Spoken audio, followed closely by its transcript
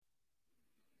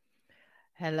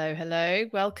Hello, hello.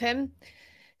 Welcome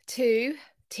to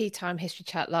Tea Time History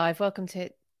Chat Live. Welcome to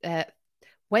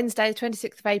Wednesday, the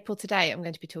 26th of April. Today, I'm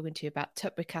going to be talking to you about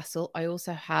Tutbury Castle. I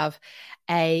also have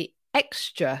a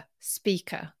extra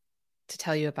speaker to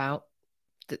tell you about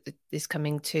that is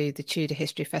coming to the Tudor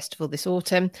History Festival this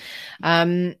autumn.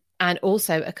 And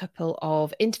also a couple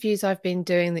of interviews I've been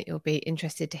doing that you'll be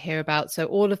interested to hear about. So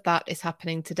all of that is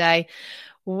happening today.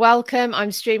 Welcome.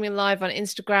 I'm streaming live on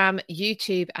Instagram,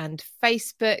 YouTube, and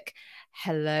Facebook.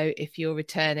 Hello if you're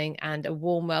returning, and a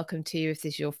warm welcome to you if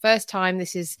this is your first time.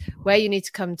 This is where you need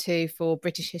to come to for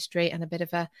British history and a bit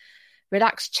of a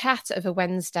relaxed chat of a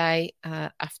Wednesday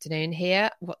afternoon here,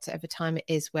 whatever time it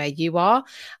is where you are.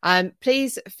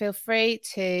 Please feel free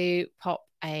to pop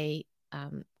a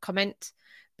comment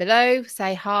below,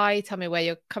 say hi, tell me where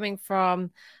you're coming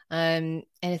from,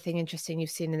 anything interesting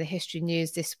you've seen in the history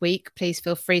news this week. Please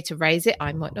feel free to raise it.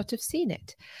 I might not have seen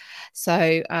it,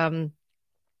 so I'm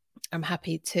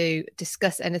happy to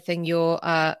discuss anything you're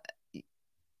oh,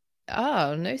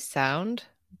 no sound,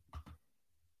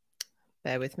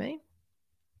 bear with me.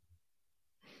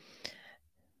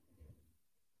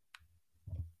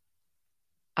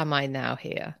 Am I now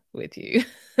here with you?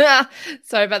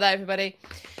 Sorry about that, everybody.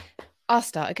 I'll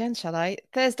start again, shall I?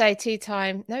 Thursday, tea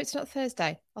time. No, it's not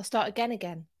Thursday. I'll start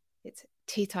again. It's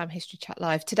Tea Time History Chat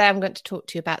Live. Today I'm going to talk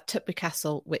to you about Tutbury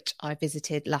Castle, which I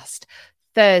visited last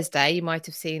Thursday. You might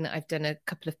have seen I've done a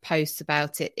couple of posts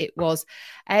about it. It was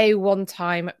a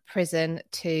one-time prison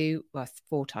to, well,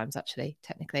 4 times actually,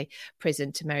 technically,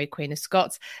 prison to Mary Queen of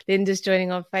Scots. Linda's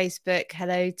joining on Facebook.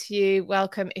 Hello to you.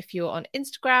 Welcome if you're on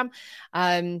Instagram.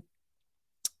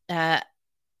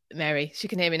 Mary, she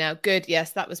can hear me now. Good.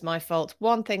 Yes, that was my fault.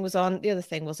 One thing was on, the other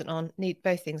thing wasn't on.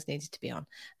 Both things needed to be on,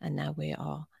 and now we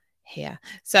are here.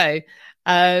 So,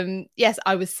 yes,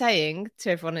 I was saying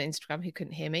to everyone on Instagram who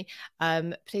couldn't hear me,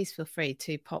 please feel free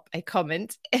to pop a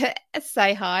comment,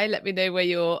 say hi, let me know where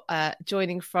you're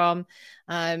joining from.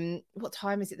 What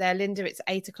time is it there, Linda? It's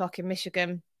 8 o'clock in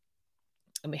Michigan,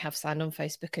 and we have sound on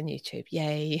Facebook and YouTube.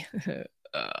 Yay!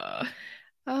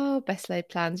 Oh, best laid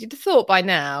plans. You'd have thought by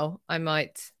now I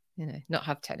might, not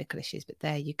have technical issues, but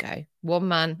there you go. One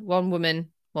man, one woman,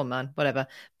 one man, whatever,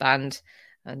 band,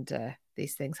 and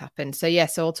these things happen. So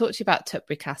so I'll talk to you about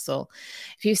Tutbury Castle.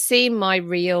 If you've seen my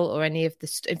reel or any of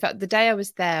in fact, the day I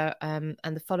was there, and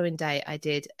the following day I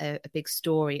did a big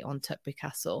story on Tutbury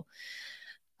Castle.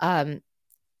 And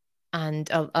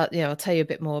I'll tell you a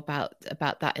bit more about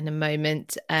that in a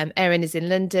moment. Erin is in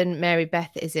London. Mary Beth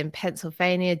is in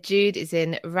Pennsylvania. Jude is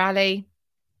in Raleigh.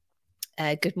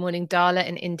 Good morning, Darla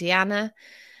in Indiana.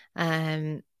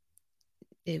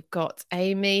 You've got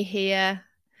Amy here.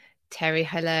 Terry,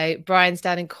 hello. Brian's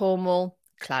down in Cornwall.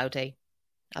 Cloudy.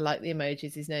 I like the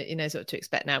emojis. He knows what to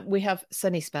expect now. We have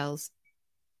sunny spells.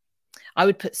 I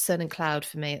would put sun and cloud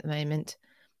for me at the moment.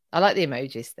 I like the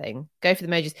emojis thing. Go for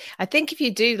the emojis. I think if you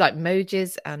do like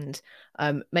emojis and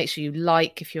make sure you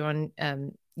like, if you're on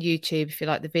YouTube, if you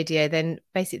like the video, then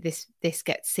basically this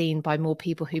gets seen by more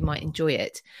people who might enjoy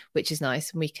it, which is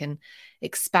nice, and we can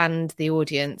expand the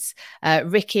audience.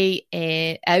 Ricky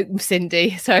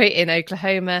Cindy, sorry, in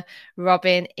Oklahoma.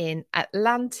 Robin in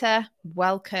Atlanta.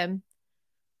 Welcome.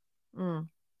 I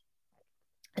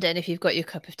don't know if you've got your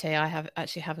cup of tea. I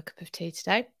actually have a cup of tea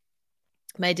today.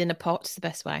 Made in a pot is the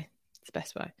best way. It's the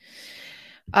best way.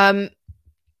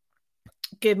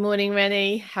 Good morning,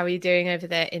 Rennie. How are you doing over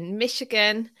there in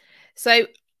Michigan? So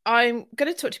I'm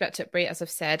going to talk to you about Tutbury, as I've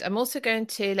said. I'm also going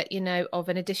to let you know of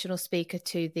an additional speaker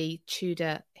to the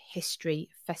Tudor History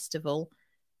Festival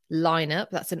lineup.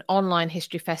 That's an online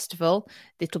history festival.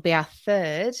 It'll be our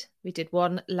 3rd. We did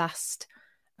one last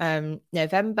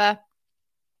November.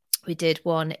 We did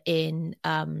one in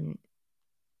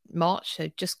March, so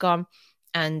just gone.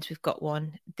 And we've got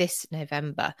one this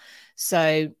November.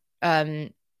 So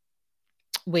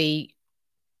we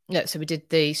did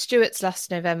the Stuarts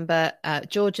last November,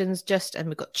 Georgians and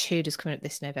we've got Tudors coming up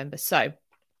this November. So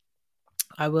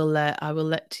I will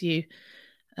let you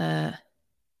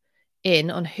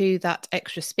in on who that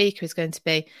extra speaker is going to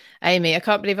be. Amy, I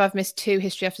can't believe I've missed 2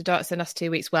 History After Darks in the last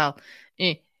 2 weeks. Well,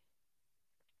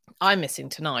 I'm missing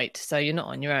tonight, so you're not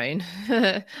on your own.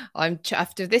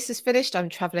 After this is finished, I'm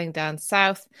traveling down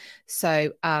south,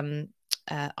 so I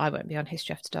won't be on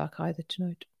History After Dark either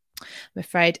tonight, I'm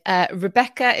afraid.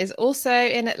 Rebecca is also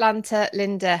in Atlanta.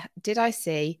 Linda, did I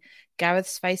see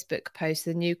Gareth's Facebook post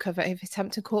the new cover of his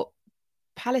Hampton Court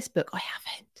Palace book? I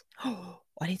haven't. Oh,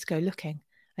 I need to go looking.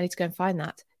 I need to go and find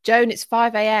that. Joan, it's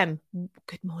 5 a.m.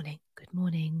 Good morning. Good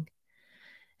morning.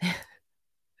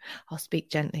 I'll speak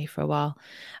gently for a while.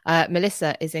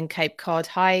 Melissa is in Cape Cod.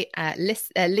 Hi,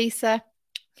 Lisa.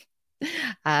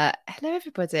 Hello,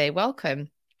 everybody. Welcome.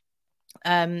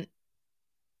 Um,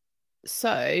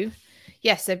 so,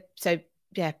 yes, so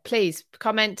yeah, please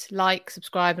comment, like,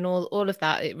 subscribe, and all of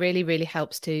that. It really, really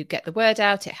helps to get the word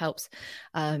out. It helps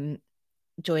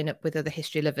join up with other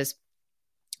history lovers.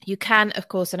 You can, of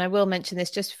course, and I will mention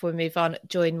this just before we move on,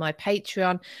 join my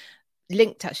Patreon,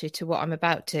 linked actually to what I'm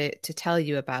about to tell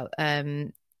you about.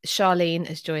 Charlene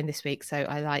has joined this week, so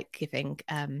I like giving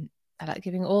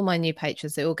all my new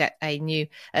patrons, they all get a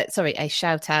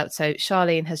shout out. So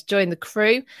Charlene has joined the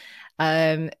crew.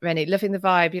 Rennie, loving the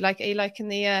vibe. Are you liking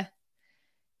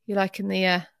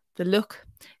the look?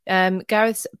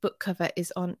 Gareth's book cover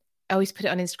is on. Oh, he's put it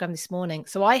on Instagram this morning.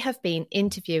 So I have been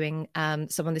interviewing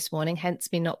someone this morning,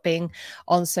 hence me not being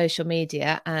on social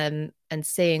media and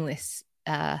seeing this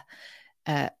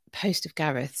post of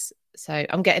Gareth's. So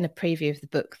I'm getting a preview of the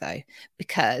book though,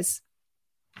 because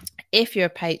if you're a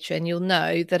patron, you'll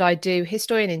know that I do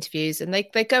historian interviews, and they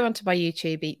go onto my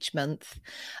YouTube each month.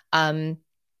 And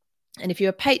if you're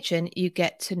a patron, you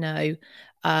get to know,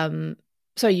 you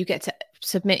get to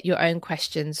submit your own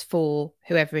questions for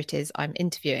whoever it is I'm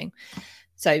interviewing.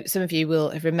 So some of you will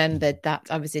have remembered that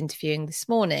I was interviewing this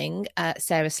morning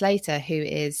Sarah Slater, who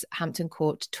is Hampton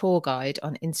Court tour guide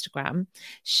on Instagram.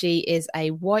 She is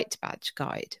a white badge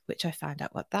guide, which I found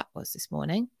out what that was this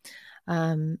morning.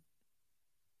 Brian,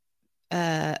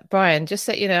 just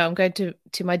so you know, I'm going to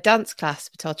my dance class,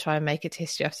 but I'll try and make it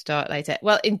History After Dark later.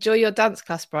 Well, enjoy your dance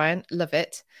class, Brian. Love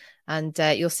it. And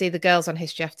you'll see the girls on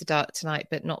History After Dark tonight,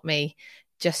 but not me,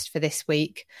 just for this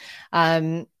week.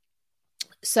 So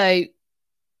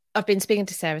I've been speaking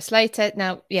to Sarah Slater.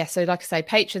 Now, yeah, so like I say,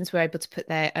 patrons were able to put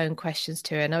their own questions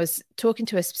to her. And I was talking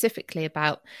to her specifically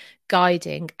about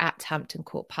guiding at Hampton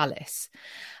Court Palace.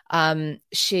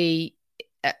 She,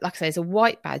 like I say, is a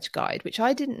white badge guide, which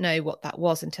I didn't know what that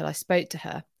was until I spoke to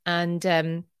her. And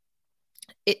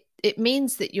it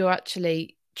means that you're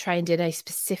actually trained in a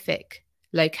specific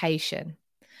location.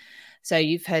 So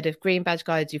you've heard of green badge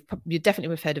guides, you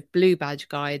definitely have heard of blue badge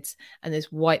guides, and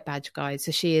there's white badge guides.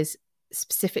 So she is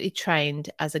specifically trained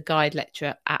as a guide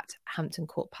lecturer at Hampton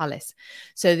Court Palace.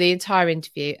 So the entire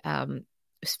interview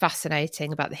was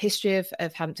fascinating about the history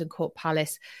of Hampton Court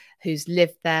Palace, who's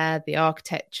lived there, the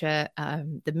architecture,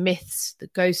 the myths, the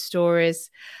ghost stories,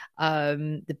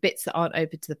 the bits that aren't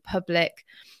open to the public.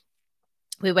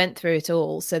 We went through it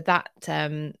all. So that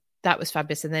was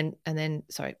fabulous. And then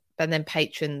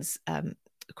patrons'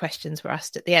 questions were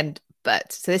asked at the end.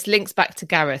 But so this links back to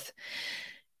Gareth.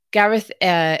 Gareth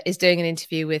is doing an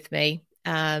interview with me,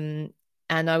 and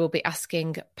I will be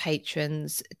asking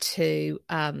patrons to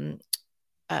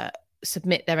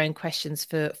submit their own questions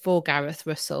for Gareth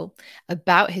Russell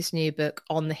about his new book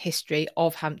on the history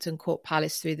of Hampton Court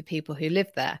Palace through the people who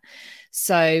live there.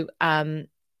 So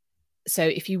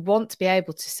if you want to be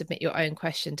able to submit your own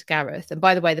question to Gareth, and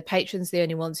by the way, the patrons are the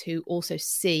only ones who also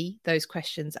see those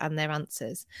questions and their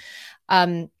answers,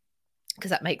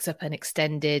 because that makes up an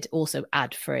extended, also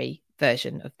ad-free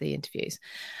version of the interviews.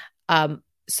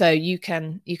 So you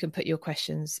can put your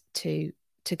questions to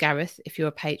Gareth if you're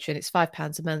a patron. It's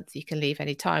 £5 a month. You can leave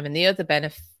any time. And the other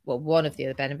benefit, one of the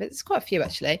other benefits, quite a few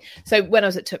actually. So when I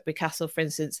was at Tutbury Castle, for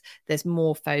instance, there's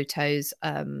more photos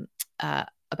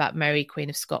about Mary, Queen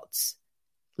of Scots,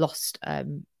 lost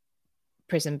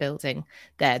prison building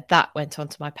there. That went on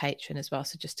to my Patreon as well.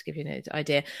 So just to give you an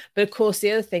idea. But of course,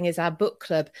 the other thing is our book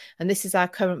club. And this is our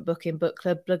current book in book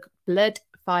club, Blood,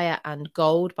 Fire and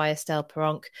Gold by Estelle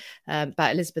Peronk,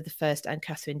 about Elizabeth I and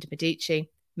Catherine de Medici.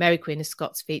 Mary, Queen of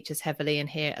Scots features heavily in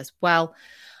here as well.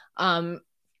 And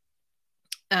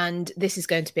this is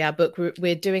going to be our book.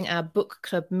 We're doing our book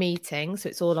club meeting, so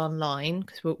it's all online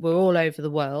because we're all over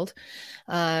the world.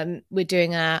 We're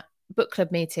doing our book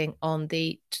club meeting on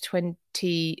the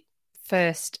 21st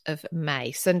of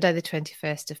May, Sunday the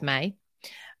 21st of May,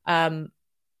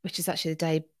 which is actually the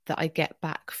day that I get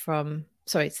back from...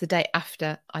 Sorry, it's the day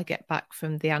after I get back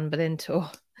from the Anne Boleyn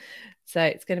tour. So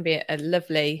it's going to be a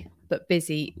lovely but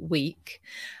busy week.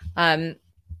 So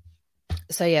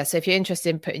if you're interested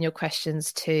in putting your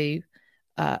questions to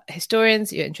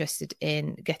historians, you're interested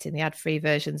in getting the ad-free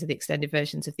versions and the extended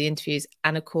versions of the interviews,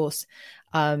 and of course,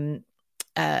 getting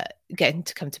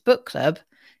to come to book club,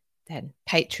 then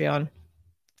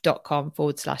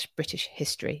patreon.com/British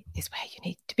history is where you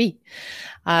need to be.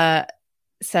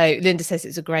 So Linda says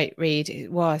it's a great read.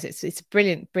 It was. It's a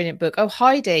brilliant, brilliant book. Oh,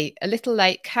 Heidi, a little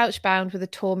late, couch bound with a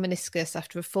torn meniscus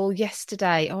after a fall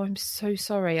yesterday. Oh, I'm so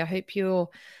sorry. I hope you're...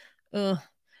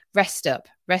 rest up,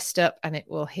 and it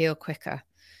will heal quicker.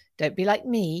 Don't be like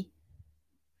me.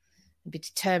 Be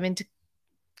determined to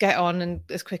get on and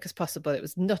as quick as possible. It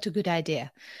was not a good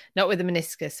idea. Not with a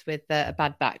meniscus, with a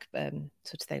bad back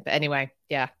sort of thing. But anyway,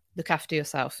 yeah, look after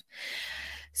yourself.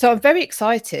 So I'm very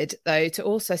excited, though, to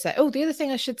also say, the other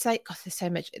thing I should say, God, there's so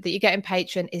much that you get in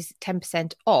Patreon is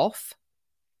 10% off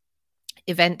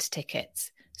event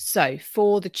tickets. So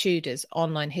for the Tudors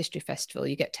Online History Festival,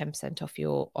 you get 10% off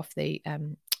the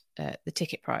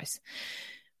ticket price.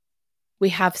 We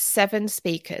have 7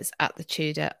 speakers at the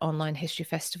Tudor Online History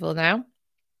Festival now.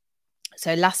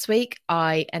 So last week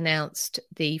I announced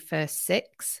the first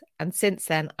 6, and since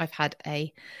then I've had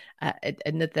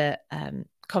another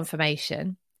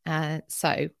confirmation.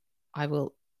 So I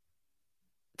will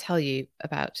tell you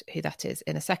about who that is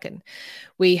in a second.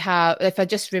 We have, if I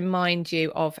just remind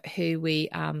you of who we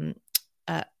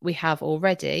have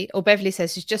already. Or Beverly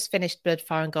says she's just finished Blood,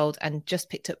 Fire and Gold and just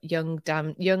picked up Young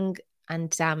and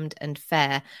Damned and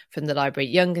Fair from the library.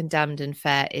 Young and Damned and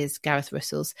Fair is Gareth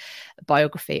Russell's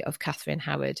biography of Catherine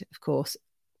Howard, of course.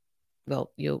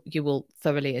 Well, you will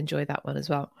thoroughly enjoy that one as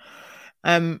well.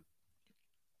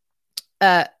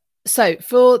 So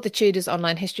for the Tudors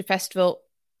Online History Festival,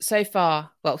 so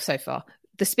far, the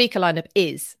speaker lineup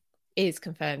is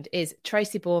confirmed, is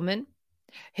Tracy Borman,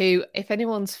 who, if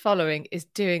anyone's following, is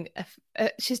doing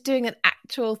she's doing an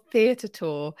actual theatre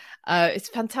tour. It's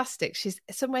fantastic. She's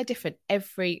somewhere different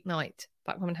every night.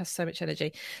 That woman has so much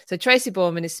energy. So Tracy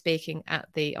Borman is speaking at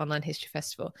the Online History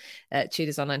Festival,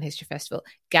 Tudors Online History Festival.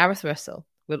 Gareth Russell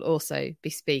will also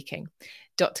be speaking.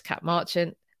 Dr. Cat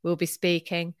Marchant will be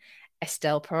speaking.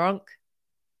 Estelle Perronc,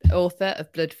 author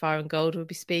of Blood, Fire and Gold, will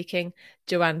be speaking.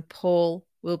 Joanne Paul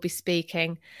will be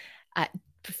speaking.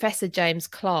 Professor James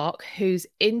Clark, whose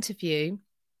interview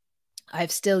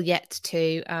I've still yet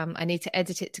to, I need to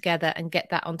edit it together and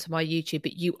get that onto my YouTube,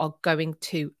 but you are going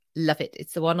to love it.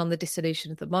 It's the one on the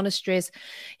dissolution of the monasteries.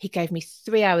 He gave me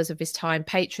 3 hours of his time.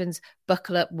 Patrons,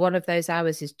 buckle up. One of those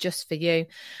hours is just for you.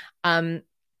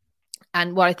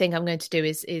 And what I think I'm going to do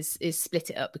is split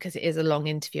it up, because it is a long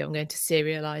interview. I'm going to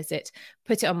serialize it,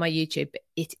 put it on my YouTube.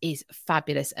 It is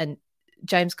fabulous. And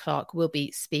James Clark will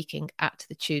be speaking at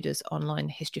the Tudors Online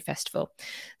History Festival.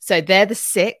 So they're the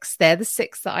 6. They're the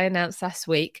 6 that I announced last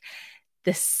week.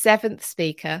 The 7th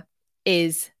speaker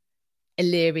is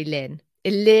Illyri Lynn.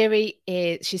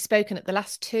 She's spoken at the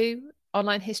last 2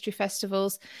 online history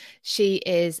festivals. She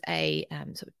is a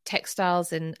sort of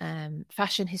textiles and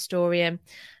fashion historian.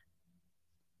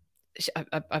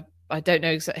 I don't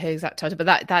know her exact title,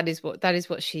 but that is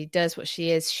what she does, what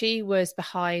she is. She was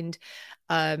behind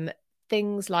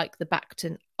things like the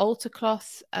Bacton altar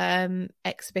cloth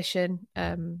exhibition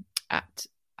at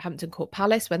Hampton Court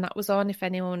Palace when that was on, if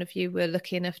any one of you were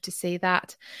lucky enough to see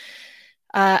that.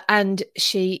 And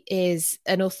she is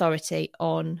an authority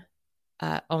on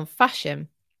fashion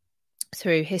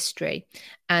through history,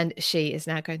 and she is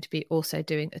now going to be also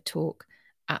doing a talk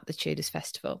at the Tudors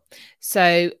Festival.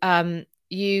 So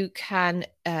you can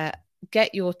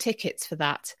get your tickets for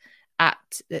that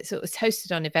it's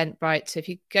hosted on Eventbrite. So if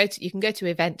you you can go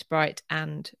to Eventbrite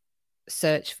and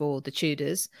search for the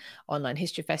Tudors Online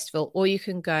History Festival, or you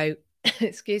can go,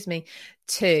 excuse me,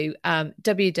 to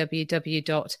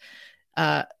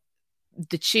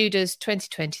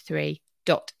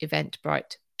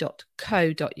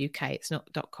www.thetudors2023.eventbrite.co.uk. It's not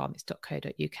 .com, it's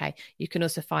 .co.uk. You can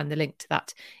also find the link to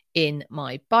that in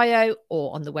my bio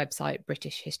or on the website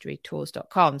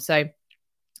britishhistorytours.com. So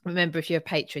remember, if you're a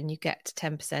patron, you get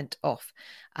 10% off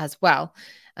as well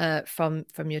from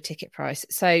your ticket price.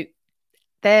 So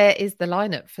there is the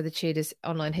lineup for the Tudors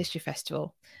Online History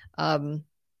Festival.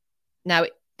 Now,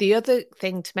 the other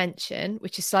thing to mention,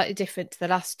 which is slightly different to the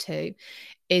last 2,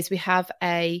 is we have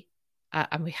and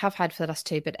we have had for the last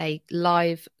 2, but a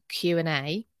live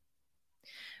Q&A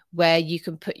where you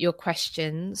can put your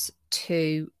questions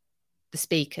to the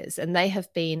speakers, and they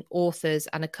have been authors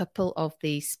and a couple of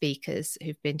the speakers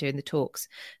who've been doing the talks,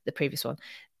 the previous one.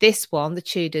 This one, the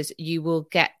Tudors, you will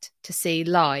get to see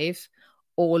live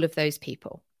all of those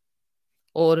people.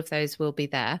 All of those will be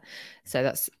there. So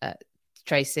that's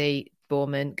Tracy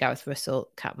Borman, Gareth Russell,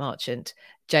 Cat Marchant,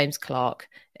 James Clark,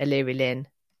 Illyri Lynn,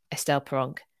 Estelle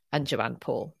Perronc, and Joanne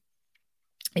Paul.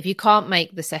 If you can't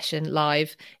make the session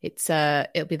live,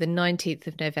 it'll be the 19th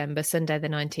of November, Sunday the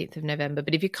 19th of November.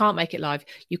 But if you can't make it live,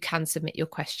 you can submit your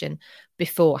question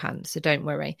beforehand, so don't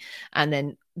worry. And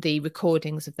then the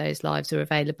recordings of those lives are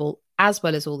available, as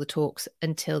well as all the talks,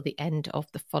 until the end of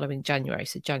the following January,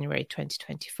 so January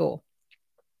 2024.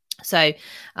 So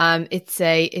it's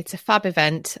a fab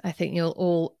event. I think you'll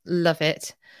all love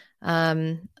it.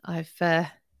 I've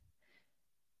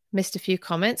missed a few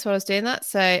comments while I was doing that.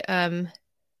 So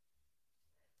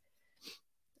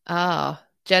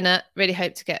Jenna, really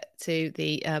hope to get to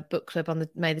the book club on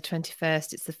May the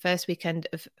 21st. It's the first weekend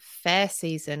of fair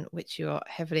season, which you are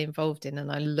heavily involved in, and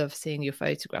I love seeing your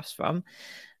photographs from.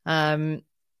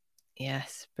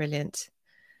 Yes, brilliant.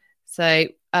 So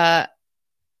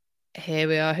here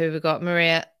we are. Who have we got?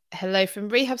 Maria, hello from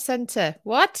Rehab Centre.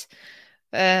 What?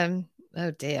 Oh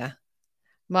dear.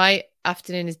 My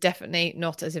afternoon is definitely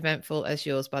not as eventful as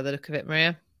yours by the look of it,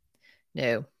 Maria.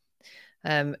 No.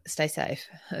 Stay safe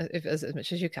as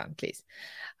much as you can, please.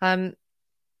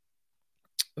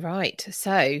 Right.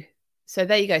 So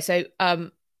there you go. So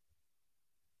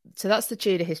that's the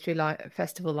Tudor History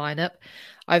Festival lineup.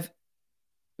 I've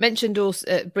mentioned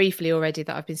also briefly already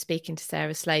that I've been speaking to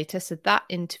Sarah Slater. So that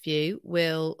interview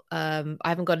will I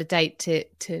haven't got a date to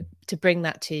bring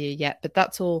that to you yet, but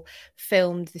that's all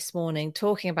filmed this morning,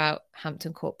 talking about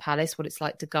Hampton Court Palace, what it's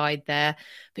like to guide there.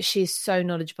 But she's so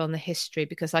knowledgeable on the history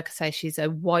because, like I say, she's a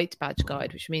white badge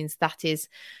guide, which means that is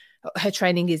her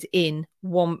training is in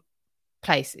one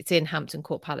place. It's in Hampton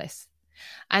Court Palace.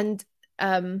 And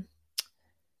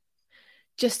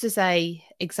just as a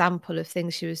example of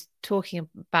things she was talking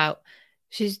about,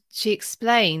 she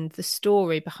explained the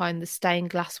story behind the stained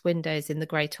glass windows in the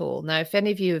Great Hall. Now, if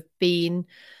any of you have been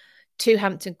to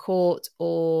Hampton Court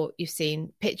or you've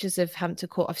seen pictures of Hampton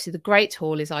Court, obviously the Great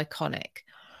Hall is iconic.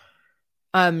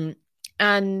 And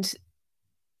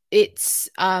it's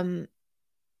the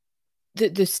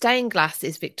stained glass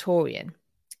is Victorian,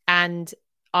 and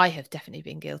I have definitely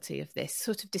been guilty of this,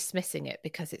 sort of dismissing it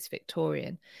because it's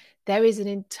Victorian. There is an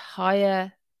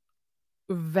entire,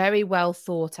 very well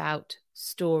thought out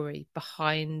story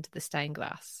behind the stained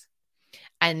glass.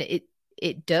 And it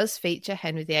does feature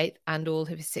Henry VIII and all of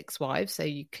his 6 wives. So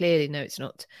you clearly know it's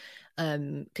not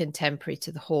contemporary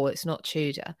to the hall. It's not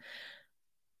Tudor.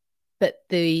 But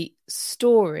the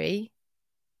story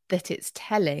that it's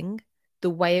telling,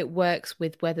 the way it works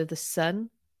with where the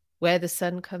sun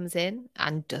comes in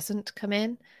and doesn't come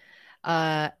in,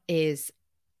 is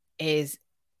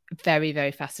very,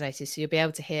 very fascinating. So you'll be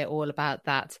able to hear all about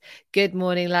that. Good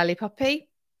morning, Lollipoppy.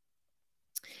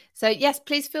 So yes,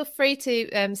 please feel free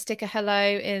to stick a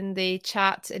hello in the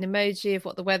chat, an emoji of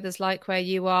what the weather's like where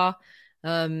you are,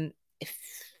 if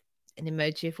an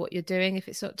emoji of what you're doing, if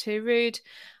it's not too rude.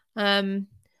 Maria,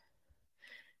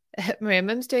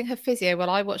 Mum's doing her physio while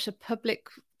I watch the public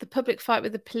fight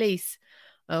with the police.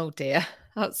 Oh dear,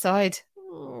 outside.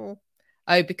 Oh,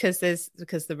 because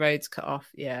the road's cut off.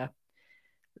 Yeah.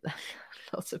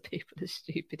 Lots of people are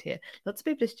stupid here. Lots of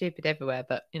people are stupid everywhere,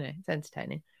 but it's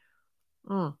entertaining.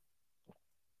 So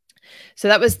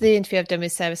that was the interview I've done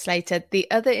with Sarah Slater. The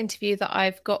other interview that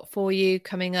I've got for you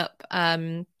coming up.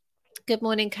 Good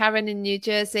morning, Karen in New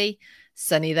Jersey.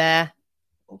 Sunny there.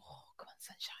 Oh, come on,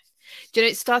 sunshine. Do you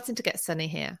know, it's starting to get sunny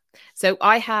here. So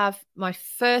I have my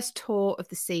first tour of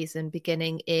the season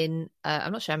beginning in,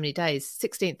 I'm not sure how many days,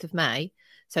 16th of May.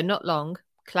 So not long,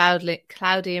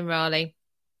 cloudy and Raleigh.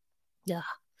 Yeah.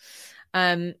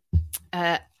 I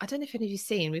don't know if any of you've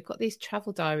seen, we've got these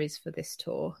travel diaries for this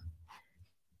tour.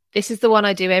 This is the one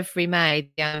I do every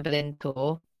May, the Anne Boleyn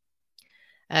tour.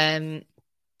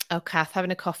 Kath,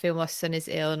 having a coffee while my son is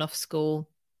ill and off school.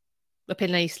 Up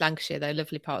in East Lancashire, though,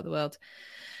 lovely part of the world.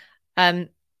 And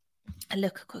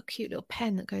look, I've got a cute little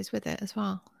pen that goes with it as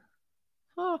well.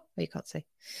 Oh, you can't see.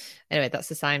 Anyway, that's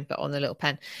the same, but on the little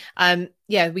pen.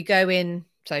 Yeah, we go in,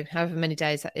 so however many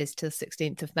days that is, till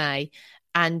 16th of May.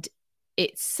 And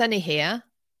it's sunny here,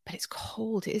 but it's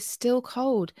cold. It is still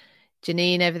cold.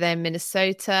 Janine over there in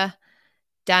Minnesota.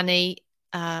 Danny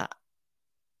in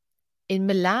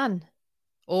Milan.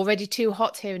 Already too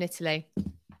hot here in Italy.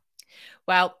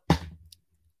 Well,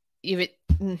 you're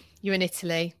in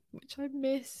Italy, which I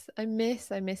miss.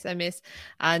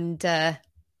 And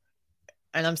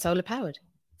I'm solar powered.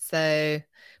 So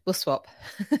we'll swap.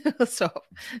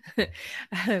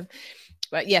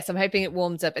 But yes, I'm hoping it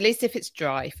warms up, at least if it's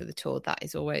dry for the tour. That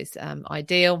is always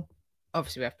ideal.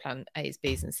 Obviously, we have plan A's,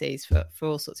 B's and C's for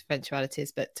all sorts of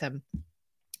eventualities, but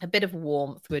a bit of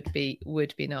warmth would be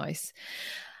nice.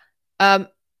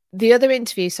 The other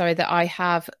interview, that I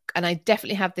have, and I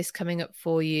definitely have this coming up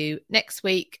for you next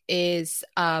week, is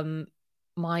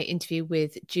my interview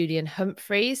with Julian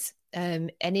Humphreys.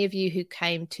 Any of you who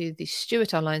came to the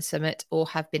Stuart Online Summit or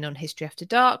have been on History After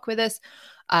Dark with us,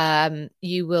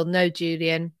 you will know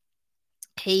Julian.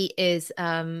 He is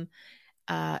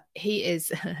he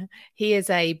is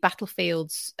a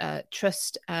Battlefields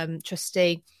Trust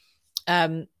trustee.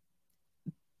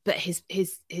 But his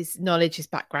knowledge, his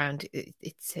background,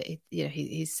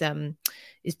 he's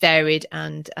varied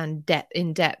and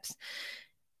in depth.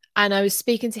 And I was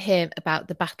speaking to him about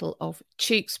the Battle of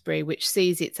Tewkesbury, which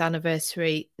sees its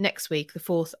anniversary next week, the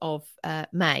 4th of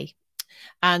May.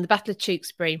 And the Battle of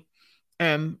Tewkesbury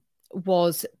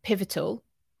was pivotal.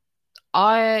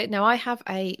 I have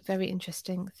a very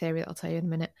interesting theory that I'll tell you in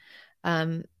a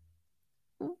minute.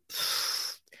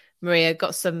 Maria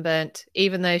got sunburnt,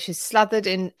 even though she's slathered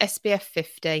in SPF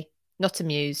 50. Not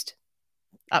amused.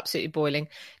 Absolutely boiling.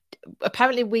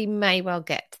 Apparently, we may well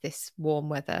get this warm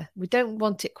weather. We don't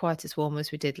want it quite as warm as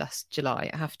we did last July,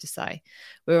 I have to say.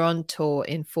 We were on tour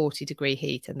in 40-degree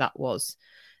heat, and that was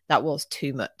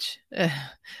too much. That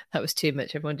was too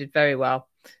much. Everyone did very well,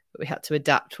 but we had to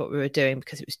adapt what we were doing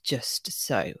because it was just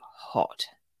so hot.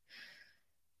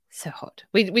 So hot.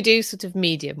 We do sort of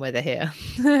medium weather here.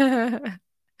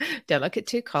 Don't like it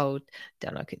too cold.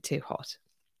 Don't like it too hot.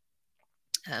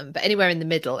 But anywhere in the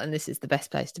middle, and this is the best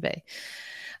place to be,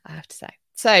 I have to say.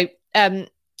 So,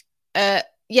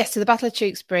 yes, so the Battle of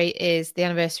Tewkesbury is the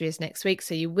anniversary is next week,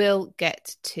 so you will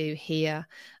get to hear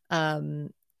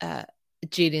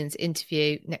Julian's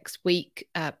interview next week.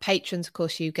 Patrons, of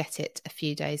course, you get it a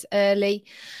few days early.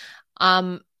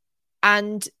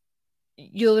 And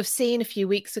you'll have seen a few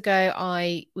weeks ago,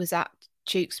 I was at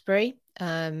Tewkesbury.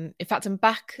 In fact, I'm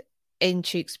back in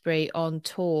Tewkesbury on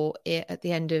tour at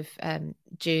the end of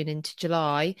June into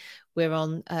July. We're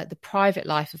on the Private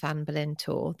Life of Anne Boleyn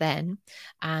tour then,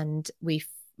 and we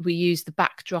use the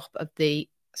backdrop of the.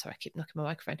 Sorry, I keep knocking my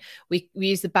microphone. We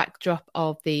use the backdrop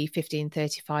of the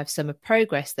 1535 Summer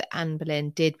Progress that Anne Boleyn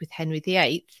did with Henry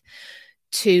VIII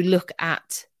to look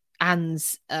at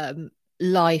Anne's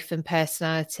life and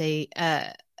personality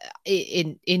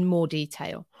in more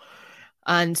detail.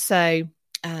 And so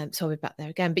I'll be back there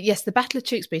again. But yes, the Battle of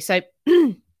Tewkesbury. So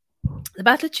the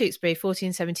Battle of Tewkesbury,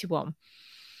 1471,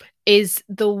 is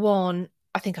the one.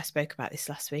 I think I spoke about this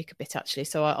last week a bit, actually.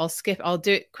 So I'll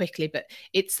do it quickly. But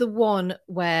it's the one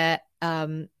where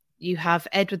you have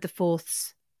Edward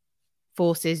IV's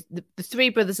forces. The three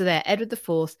brothers are there. Edward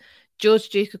IV, George,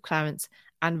 Duke of Clarence,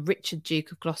 and Richard,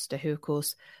 Duke of Gloucester, who, of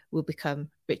course, will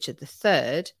become Richard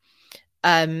III.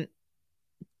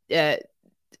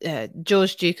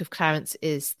 George, Duke of Clarence,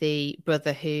 is the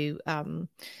brother who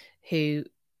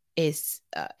is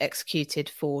executed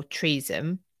for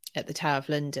treason at the Tower of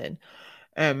London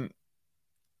in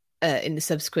the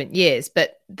subsequent years.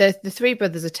 But the three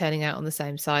brothers are turning out on the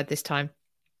same side this time.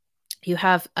 You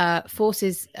have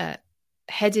forces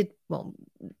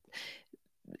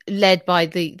led by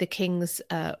the king's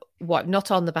wife, not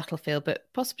on the battlefield, but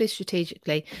possibly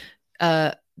strategically,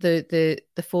 the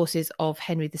forces of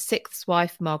Henry VI's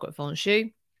wife, Margaret of Anjou,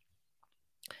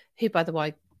 who, by the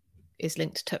way, is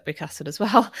linked to Tutbury Castle as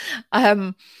well,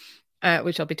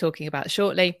 which I'll be talking about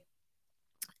shortly.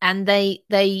 And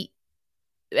Edward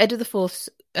IV's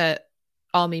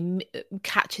army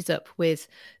catches up with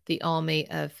the army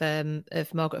of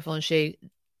Margaret of Anjou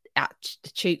at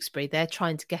Tewkesbury. They're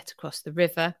trying to get across the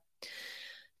river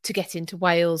to get into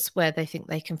Wales, where they think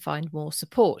they can find more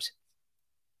support.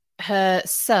 Her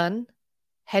son,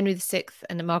 Henry VI,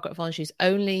 and Margaret of Anjou's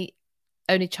only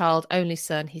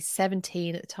son, he's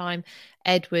 17 at the time,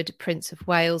 Edward, Prince of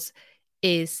Wales,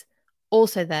 is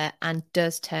also there and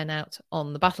does turn out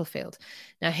on the battlefield.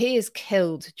 Now, he is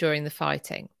killed during the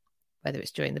fighting, whether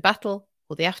it's during the battle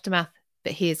or the aftermath,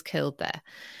 but he is killed there.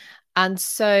 And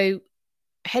so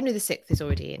Henry VI is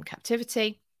already in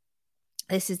captivity.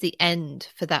 This is the end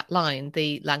for that line,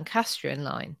 the Lancastrian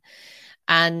line.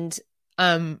 And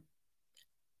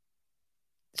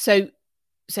so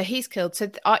he's killed.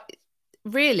 So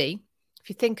really, if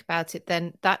you think about it,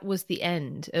 then that was the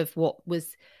end of what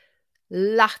was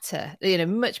latter,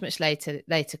 much later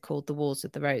called the Wars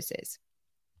of the Roses.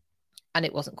 And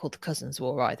it wasn't called the Cousins'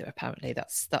 War either, apparently.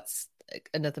 That's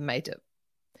another made up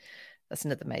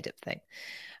thing.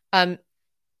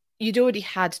 You'd already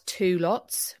had two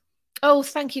lots. Oh,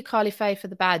 thank you, Carly Faye, for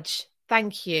the badge.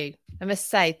 Thank you. I must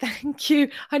say, thank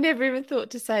you. I never even thought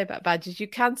to say about badges. You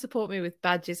can support me with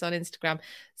badges on Instagram,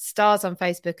 stars on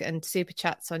Facebook, and super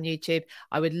chats on YouTube.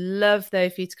 I would love, though,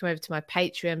 for you to come over to my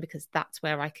Patreon, because that's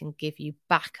where I can give you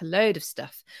back a load of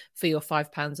stuff for your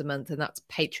 £5 a month. And that's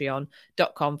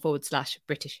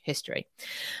patreon.com/British history.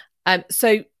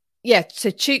 So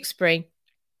Tewkesbury,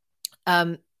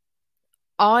 I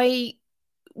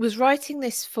was writing a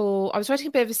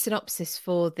bit of a synopsis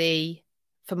for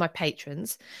my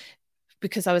patrons,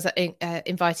 because I was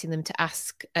inviting them to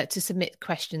ask to submit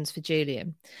questions for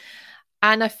Julian.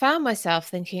 And I found myself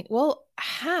thinking, well,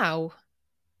 how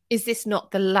is this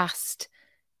not the last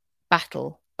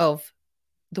battle of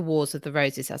the Wars of the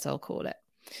Roses, as I'll call it?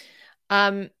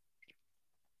 And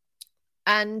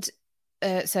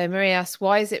So Marie asks,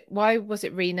 why was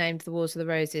it renamed the Wars of the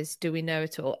Roses? Do we know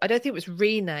at all? I don't think it was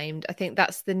renamed. I think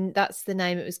that's the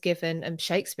name it was given, and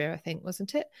Shakespeare, I think,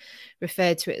 wasn't it,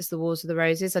 referred to it as the Wars of the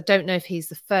Roses. I don't know if he's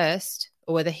the first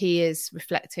or whether he is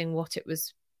reflecting what it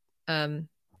was being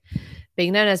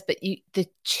known as. But the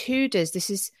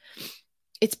Tudors,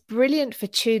 it's brilliant for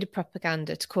Tudor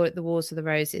propaganda to call it the Wars of the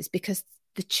Roses, because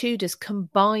the Tudors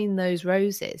combine those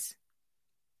roses.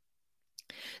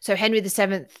 So Henry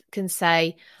VII can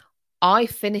say, I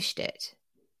finished it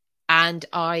and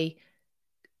I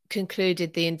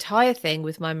concluded the entire thing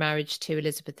with my marriage to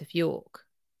Elizabeth of York.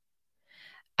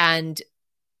 And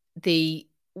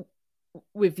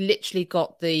we've literally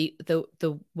got the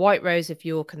white rose of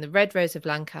York and the red rose of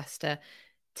Lancaster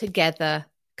together,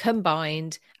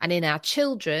 combined, and in our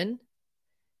children,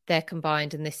 they're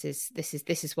combined, and this is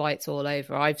why it's all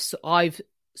over. I've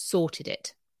sorted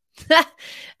it.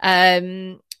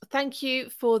 Thank you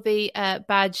for the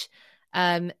badge,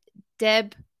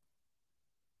 Deb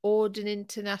Auden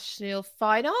International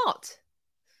Fine Art.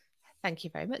 Thank you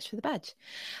very much for the badge.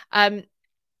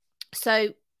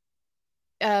 So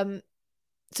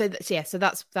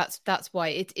that's why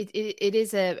it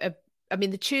is I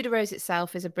mean, the Tudor Rose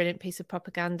itself is a brilliant piece of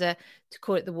propaganda to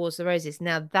call it the Wars of the Roses.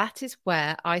 Now, that is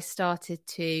where I started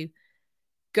to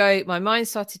go, my mind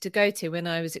started to go to when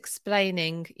I was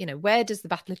explaining, where does the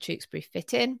Battle of Tewkesbury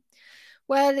fit in?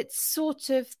 Well, it's sort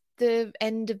of the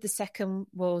end of the Second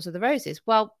Wars of the Roses.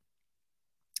 Well,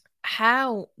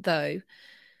 how though?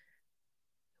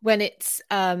 When it's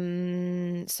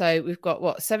so we've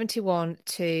got 71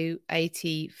 to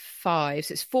 85,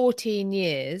 so it's 14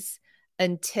 years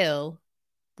until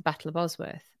the Battle of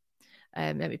Bosworth.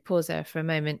 Let me pause there for a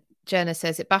moment. Jenna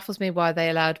says, it baffles me why they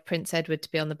allowed Prince Edward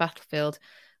to be on the battlefield.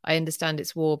 I understand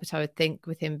it's war, but I would think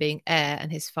with him being heir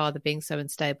and his father being so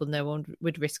unstable, no one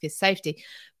would risk his safety.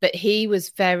 But he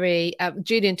was very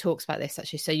Julian talks about this,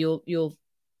 actually, so you'll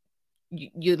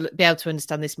be able to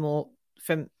understand this more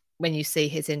from when you see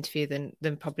his interview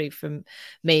than probably from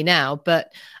me now.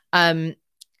 But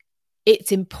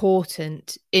it's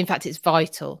important, in fact it's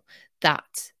vital,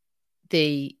 that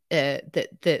this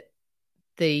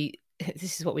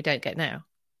is what we don't get now,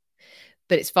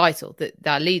 but it's vital that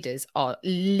our leaders are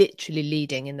literally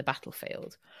leading in the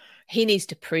battlefield. He needs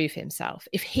to prove himself.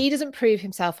 If he doesn't prove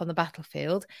himself on the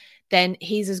battlefield, then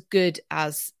he's as good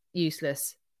as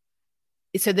useless.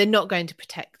 So they're not going to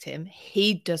protect him.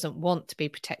 He doesn't want to be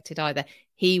protected either.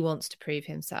 He wants to prove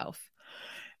himself.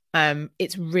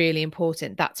 It's really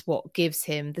important. That's what gives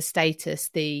him the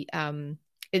status, and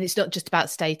it's not just about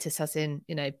status as in,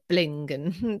 bling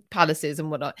and palaces and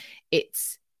whatnot.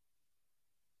 It's,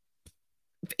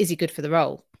 is he good for the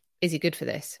role? Is he good for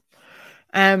this?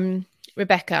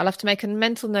 Rebecca, I'll have to make a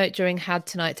mental note during HAD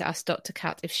tonight to ask Dr.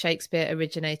 Cat if Shakespeare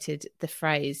originated the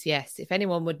phrase. Yes, if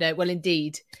anyone would know. Well,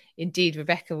 indeed,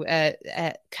 Rebecca,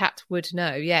 Cat would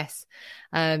know. Yes.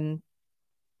 Yeah,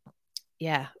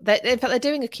 in fact, they're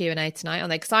doing a Q&A tonight, aren't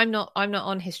they? Because I'm not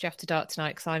on History After Dark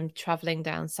tonight because I'm travelling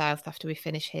down south after we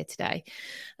finish here today.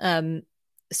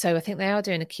 So I think they are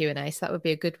doing a Q&A, so that would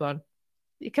be a good one.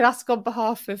 You can ask on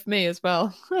behalf of me as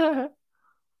well.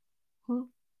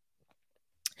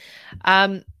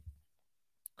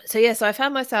 So I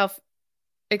found myself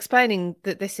explaining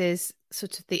that this is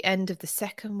sort of the end of the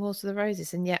Second Wars of the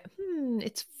Roses, and yet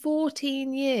it's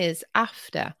 14 years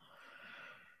after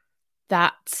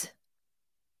that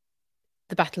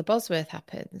the Battle of Bosworth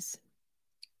happens.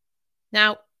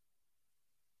 Now,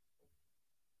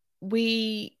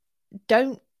 we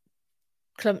don't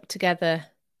clump together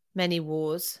many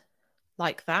wars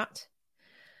like that,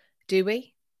 do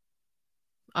we?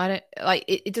 I don't like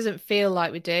it. It doesn't feel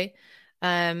like we do.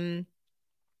 Marianne,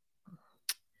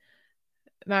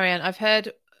 I've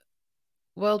heard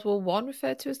World War I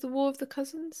referred to as the War of the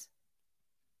Cousins.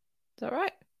 Is that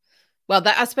right? Well,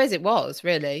 I suppose it was,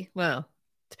 really. Well,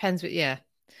 depends what, yeah.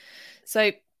 So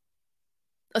I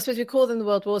suppose we call them the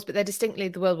World Wars, but they're distinctly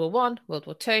the World War I, World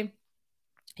War II.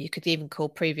 You could even call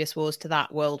previous wars to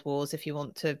that World Wars if you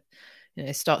want to,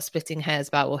 start splitting hairs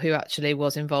about, well, who actually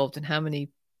was involved and how many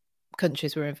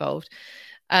countries were involved.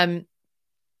 Hello,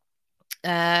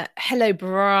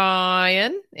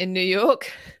 Brian in New York.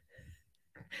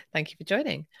 Thank you for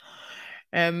joining.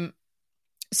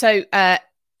 So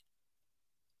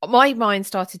my mind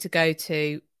started to go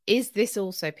to, is this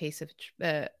also a piece of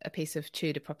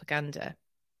Tudor propaganda?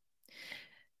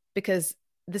 Because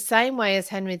the same way as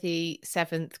Henry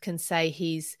VII can say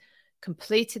he's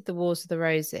completed the Wars of the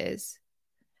Roses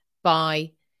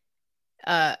by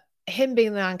him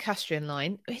being the Lancastrian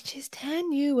line, which is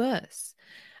tenuous,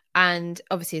 And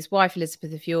obviously his wife,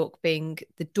 Elizabeth of York, being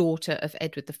the daughter of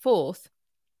Edward IV,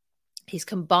 he's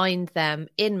combined them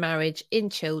in marriage, in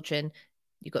children.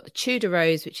 You've got the Tudor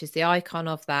Rose, which is the icon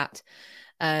of that.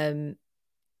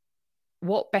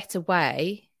 What better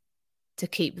way to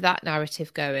keep that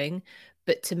narrative going,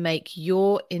 but to make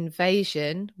your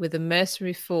invasion with a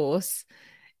mercenary force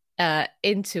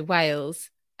into Wales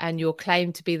and your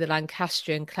claim to be the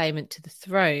Lancastrian claimant to the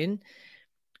throne?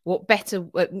 What better,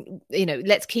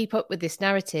 let's keep up with this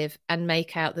narrative and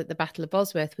make out that the Battle of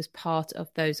Bosworth was part of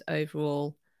those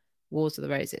overall Wars of the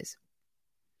Roses.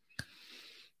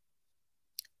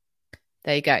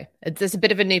 There you go. There's a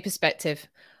bit of a new perspective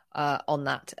on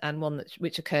that, and one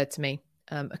which occurred to me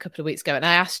a couple of weeks ago. And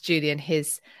I asked Julian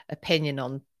his opinion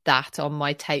on that, on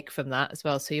my take from that as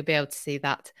well. So you'll be able to see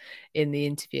that in the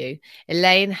interview.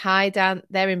 Elaine, hi, down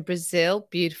there in Brazil.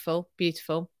 Beautiful,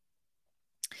 beautiful.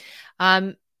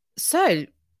 So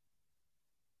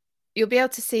you'll be able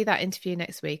to see that interview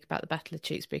next week about the Battle of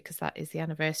Tewkesbury, because that is the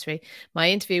anniversary. My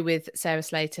interview with Sarah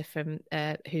Slater,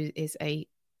 who is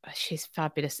she's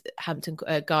fabulous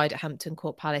guide at Hampton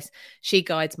Court Palace. She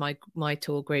guides my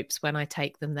tour groups when I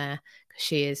take them there.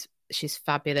 She's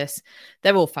fabulous.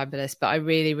 They're all fabulous, but I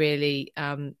really, really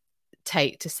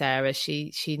take to Sarah.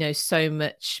 She knows so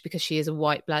much, because she is a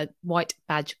white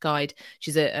badge guide.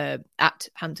 She's at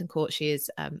Hampton Court. She is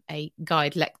a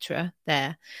guide lecturer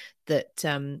there.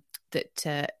 She's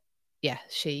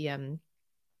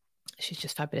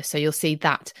just fabulous. So you'll see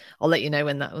that. I'll let you know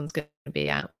when that one's going to be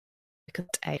out, because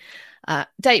a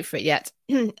date for it yet.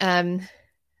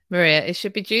 Maria, it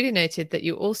should be duly noted that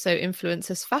you also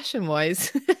influence us fashion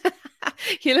wise.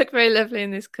 You look very lovely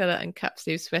in this colour and cap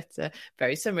sleeve sweater.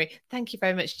 Very summery. Thank you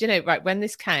very much. Do you know, right, when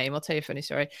this came, I'll tell you a funny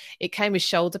story. It came with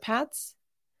shoulder pads.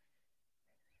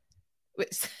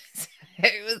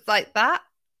 It was like that.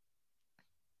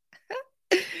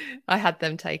 I had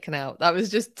them taken out. That was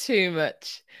just too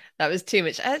much. That was too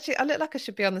much. Actually, I look like I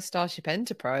should be on the Starship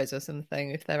Enterprise or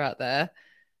something if they're out there.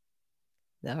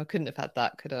 No, I couldn't have had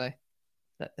that, could I?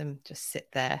 Let them just sit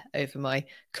there over my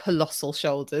colossal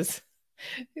shoulders.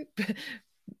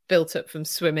 Built up from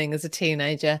swimming as a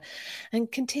teenager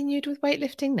and continued with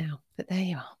weightlifting now. But there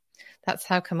you are. That's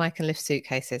how come I can lift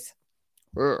suitcases.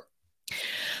 Shall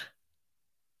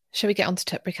we get on to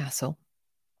Tutbury Castle?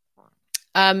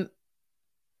 I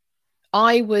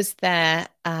was there.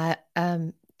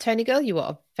 Tony Girl, you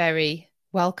are very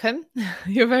welcome.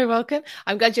 You're very welcome.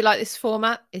 I'm glad you like this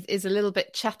format. It is a little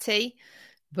bit chatty,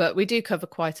 but we do cover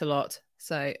quite a lot.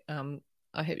 So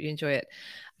I hope you enjoy it.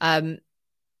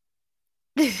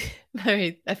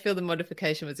 Mary, I feel the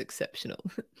modification was exceptional.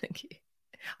 Thank you.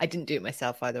 I didn't do it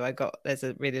myself either. There's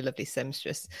a really lovely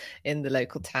seamstress in the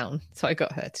local town, so I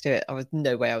got her to do it. I was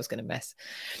no way I was going to mess.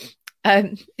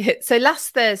 So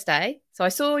last Thursday, so I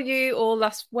saw you all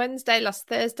last Wednesday. Last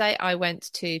Thursday, I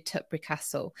went to Tutbury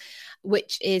Castle,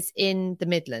 which is in the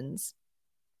Midlands,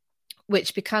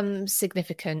 which becomes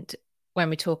significant when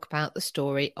we talk about the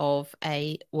story of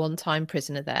a one-time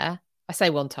prisoner there. I say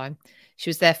one time. She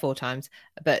was there 4 times,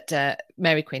 but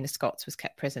Mary Queen of Scots was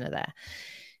kept prisoner there.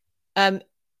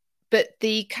 But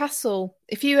the castle,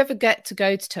 if you ever get to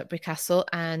go to Tutbury Castle,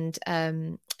 and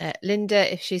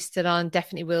Linda, if she's still on,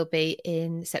 definitely will be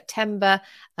in September.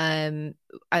 And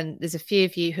there's a few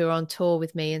of you who are on tour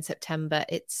with me in September.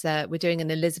 We're doing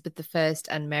an Elizabeth I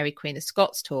and Mary Queen of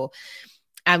Scots tour.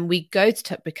 And we go to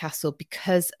Tutbury Castle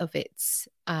because of its,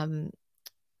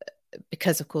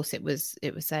 because of course it was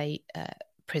a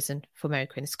prison for Mary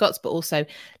Queen of Scots, but also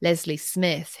Leslie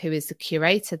Smith, who is the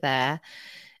curator there.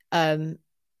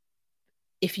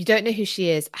 If you don't know who she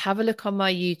is, have a look on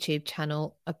my YouTube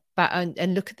channel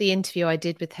and look at the interview I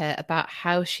did with her about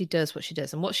how she does what she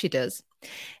does. And what she does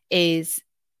is,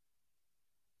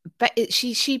 but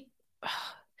she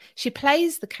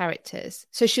plays the characters.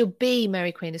 So she'll be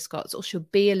Mary Queen of Scots, or she'll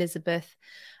be Elizabeth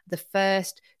I.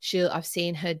 I've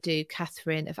seen her do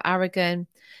Catherine of Aragon.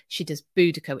 She does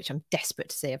Boudica, which I'm desperate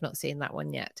to see. I've not seen that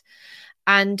one yet.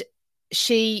 And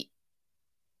she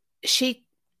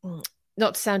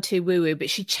not to sound too woo-woo, but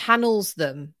she channels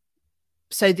them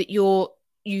so that you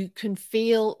can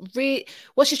feel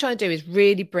what she's trying to do is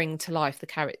really bring to life the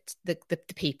character, the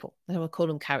people. I don't want to call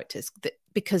them characters,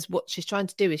 because what she's trying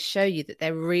to do is show you that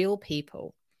they're real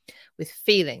people with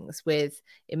feelings, with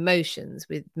emotions,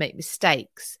 with make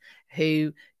mistakes,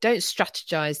 who don't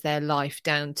strategize their life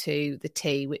down to the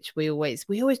T, which we always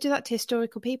do that to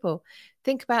historical people.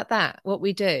 Think about that, what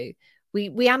we do.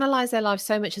 We analyze their lives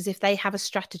so much as if they have a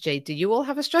strategy. Do you all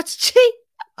have a strategy?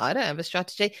 I don't have a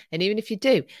strategy. And even if you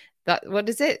do, what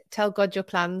is it? Tell God your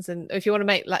plans. And if you want to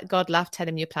make God laugh, tell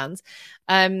him your plans.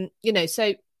 So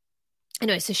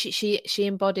anyway, so she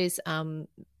embodies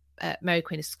Mary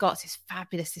Queen of Scots. It's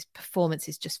fabulous. This performance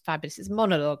is just fabulous. It's a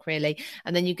monologue, really.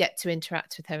 And then you get to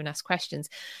interact with her and ask questions.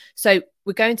 So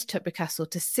we're going to Tutbury Castle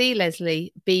to see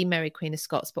Leslie be Mary Queen of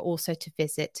Scots, but also to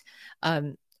visit,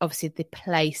 obviously, the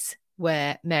place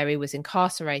where Mary was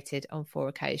incarcerated on 4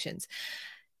 occasions.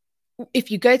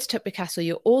 If you go to Tutbury Castle,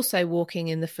 you're also walking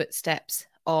in the footsteps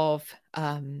of,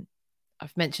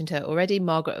 I've mentioned her already,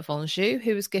 Margaret of Anjou,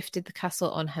 who was gifted the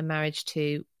castle on her marriage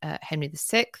to Henry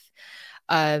VI.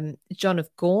 John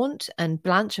of Gaunt and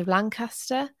Blanche of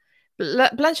Lancaster.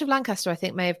 Blanche of Lancaster, I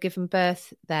think, may have given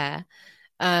birth there.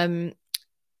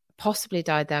 Possibly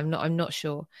died there. I'm not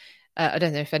sure. I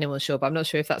don't know if anyone's sure, but I'm not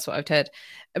sure if that's what I've heard.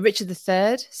 Richard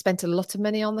III spent a lot of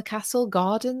money on the castle,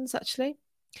 gardens, actually.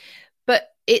 But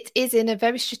it is in a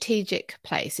very strategic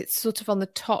place. It's sort of on the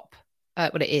top,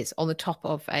 it is on the top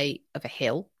of a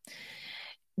hill.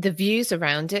 The views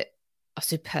around it are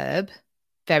superb,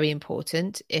 very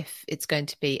important if it's going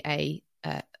to be a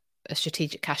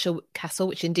strategic castle,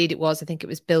 which indeed it was. I think it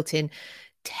was built in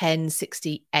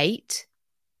 1068.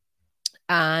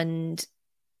 And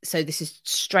so this is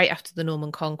straight after the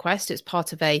Norman conquest. It's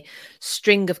part of a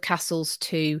string of castles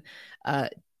to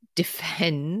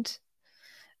defend,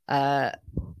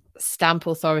 stamp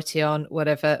authority on,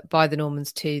 whatever, by the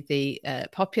Normans to the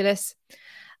populace.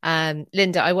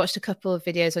 Linda, I watched a couple of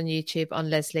videos on YouTube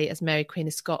on Leslie as Mary Queen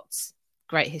of Scots.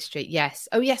 Great history. Yes.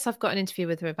 Oh, yes, I've got an interview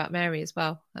with her about Mary as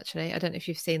well, actually. I don't know if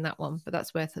you've seen that one, but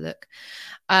that's worth a look.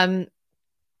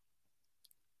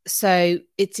 So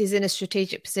it is in a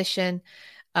strategic position.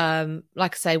 Like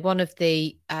I say, one of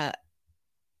the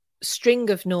string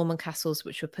of Norman castles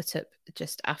which were put up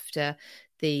just after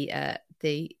the I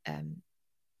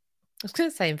was going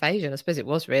to say invasion. I suppose it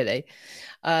was really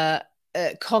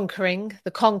conquering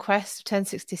the conquest of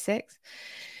 1066.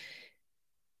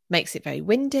 Makes it very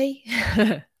windy,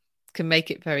 can make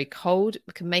it very cold,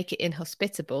 can make it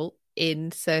inhospitable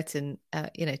in certain,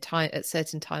 time at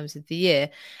certain times of the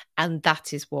year, and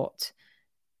that is what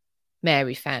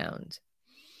Mary found.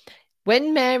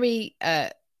 When Mary,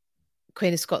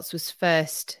 Queen of Scots, was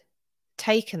first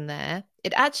taken there,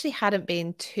 it actually hadn't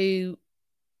been too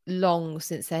long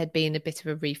since there had been a bit of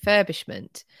a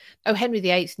refurbishment. Oh, Henry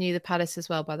VIII knew the palace as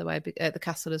well, by the way, the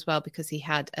castle as well, because he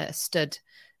had a stud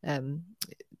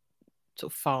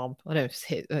sort of farm. I don't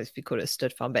know if you call it a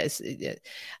stud farm, but it's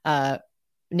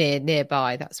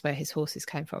nearby. That's where his horses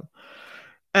came from.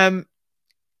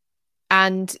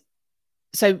 And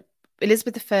so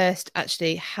Elizabeth I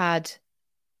actually had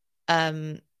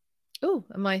am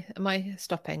I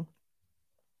stopping?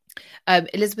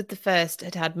 Elizabeth I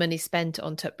had money spent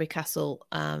on Tutbury Castle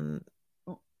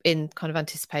in kind of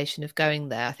anticipation of going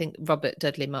there. I think Robert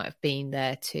Dudley might have been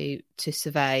there to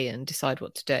survey and decide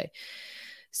what to do.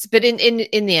 But in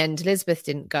the end, Elizabeth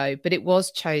didn't go, but it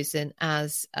was chosen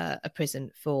as a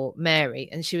prison for Mary.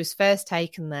 And she was first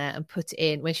taken there and put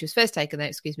in, when she was first taken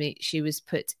there, she was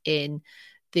put in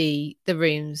the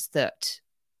rooms that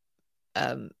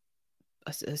I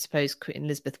suppose Queen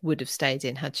Elizabeth would have stayed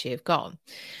in had she have gone.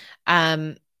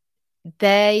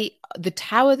 The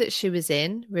tower that she was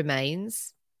in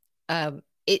remains.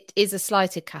 It is a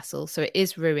slighted castle, so it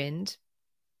is ruined.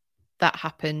 That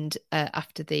happened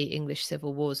after the English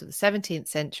civil wars of the 17th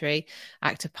century.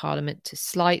 Act of Parliament to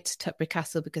slight Tutbury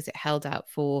Castle because it held out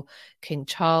for King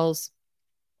Charles.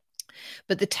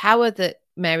 But the tower that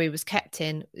Mary was kept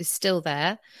in is still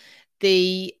there.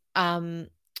 There's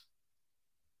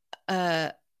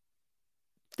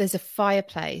a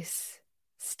fireplace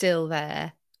still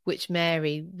there, which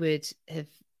Mary would have,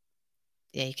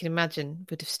 you can imagine,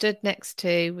 would have stood next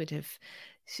to,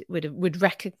 would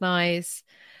recognise,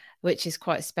 which is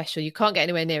quite special. You can't get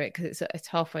anywhere near it because it's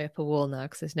halfway up a wall now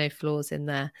because there's no floors in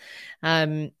there.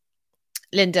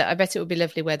 Linda, I bet it will be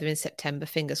lovely weather in September,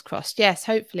 fingers crossed. Yes,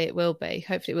 hopefully it will be.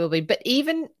 But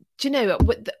even, do you know,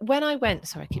 when I went,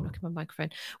 sorry, I keep knocking my microphone.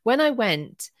 When I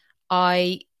went,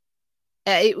 it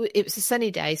was a sunny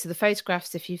day. So the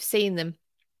photographs, if you've seen them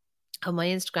on my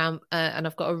Instagram, and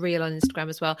I've got a reel on Instagram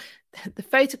as well, the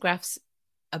photographs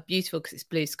are beautiful because it's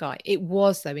blue sky. It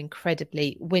was, though,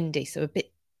 incredibly windy, so a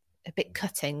bit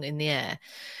cutting in the air.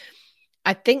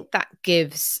 I think that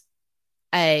gives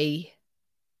a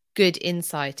good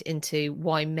insight into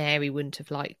why Mary wouldn't have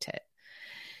liked it.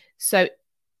 So,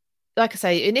 like I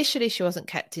say, initially she wasn't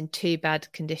kept in too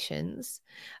bad conditions.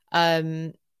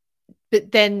 But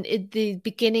then at the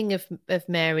beginning of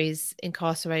Mary's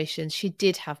incarceration, she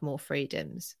did have more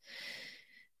freedoms.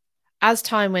 As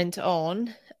time went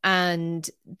on and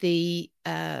the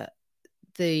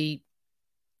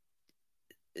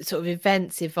sort of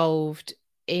events evolved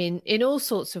in all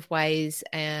sorts of ways.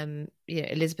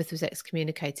 Elizabeth was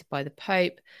excommunicated by the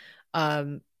Pope.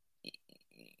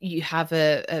 You have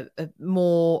a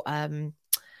more,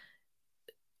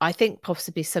 I think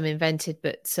possibly some invented,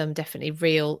 but some definitely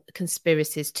real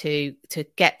conspiracies to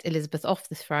get Elizabeth off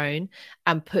the throne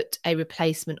and put a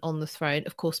replacement on the throne.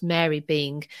 Of course, Mary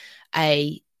being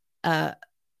a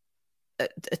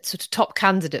sort of top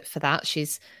candidate for that.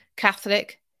 She's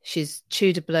Catholic, she's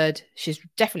Tudor blood, she's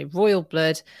definitely royal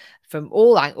blood from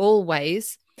all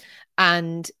ways,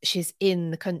 and she's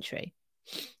in the country.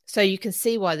 So you can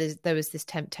see why there was this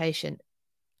temptation.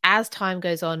 As time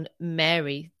goes on,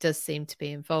 Mary does seem to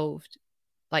be involved.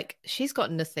 Like, she's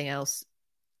got nothing else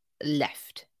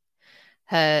left.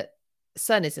 Her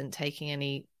son isn't taking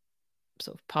any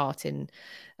sort of part in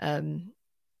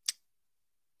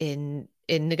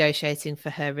negotiating for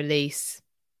her release,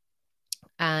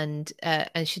 and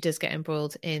she does get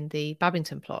embroiled in the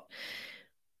Babington plot.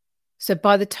 So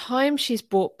by the time she's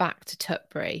brought back to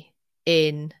Tutbury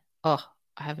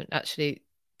I haven't actually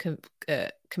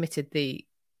committed the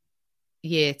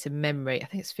year to memory. I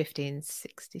think it's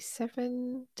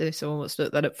 1567. Don't know if someone wants to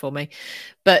look that up for me.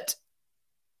 But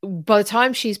by the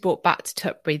time she's brought back to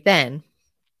Tutbury then,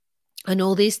 and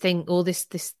all this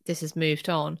has moved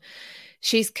on,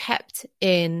 she's kept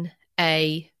in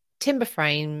a timber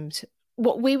framed,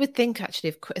 what we would think actually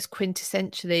of as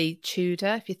quintessentially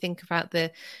Tudor. If you think about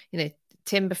the,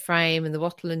 timber frame and the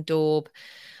wattle and daub,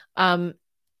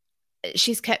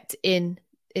 she's kept in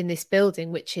this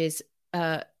building, which is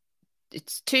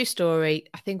it's 2-story,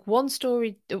 I think, 1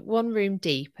 room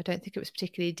deep. I don't think it was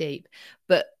particularly deep,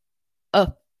 but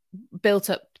built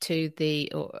up to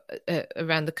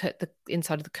around the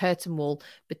inside of the curtain wall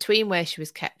between where she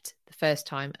was kept the first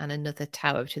time and another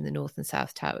tower between the north and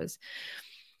south towers.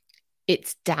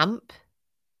 It's damp,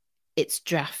 it's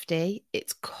drafty,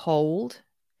 it's cold.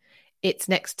 It's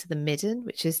next to the midden,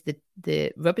 which is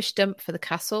the rubbish dump for the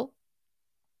castle.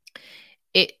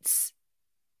 It's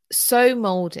so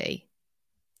mouldy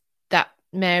that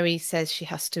Mary says she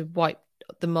has to wipe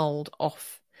the mould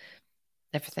off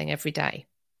everything every day.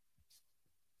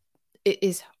 It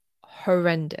is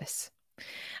horrendous.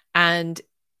 And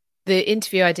the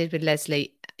interview I did with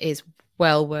Leslie is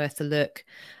well worth a look,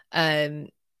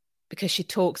 because she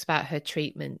talks about her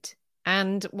treatment.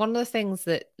 And one of the things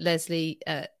that Leslie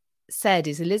said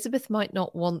is Elizabeth might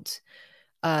not want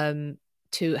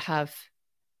to have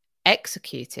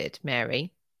executed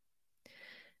Mary,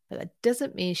 but that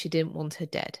doesn't mean she didn't want her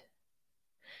dead.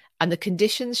 And the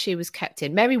conditions she was kept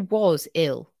in, Mary was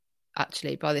ill,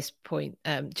 actually, by this point.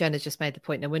 Jenna just made the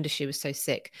point, no wonder she was so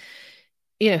sick.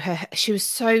 She was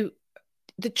so,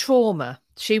 the trauma,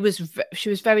 she was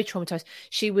very traumatized.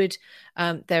 She would,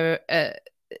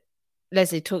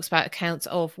 Leslie talks about accounts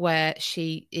of where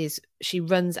she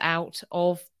runs out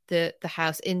of the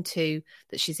house into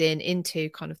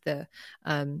kind of the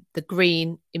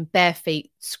green in bare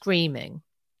feet, screaming.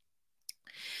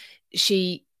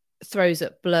 She throws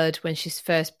up blood when she's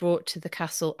first brought to the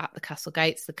castle at the castle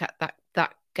gates.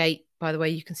 That gate, by the way,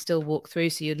 you can still walk through,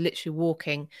 so you're literally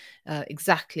walking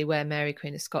exactly where Mary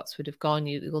Queen of Scots would have gone.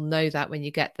 You'll know that when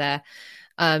you get there.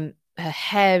 Her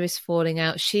hair is falling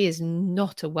out. She is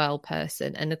not a well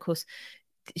person, and of course,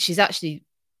 she's actually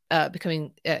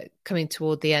coming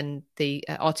toward the end, the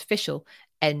artificial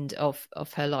end of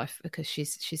her life, because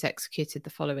she's executed the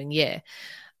following year.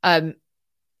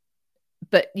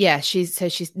 But yeah,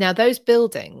 she's now, those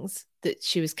buildings that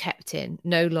she was kept in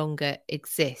no longer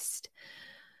exist,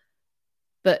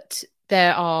 but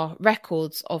there are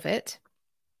records of it,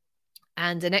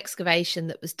 and an excavation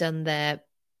that was done there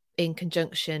in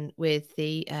conjunction with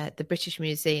the British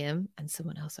Museum and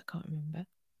someone else, I can't remember,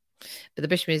 but the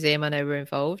British Museum I know were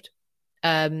involved,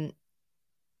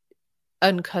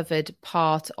 uncovered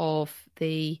part of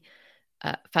the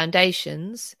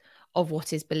foundations of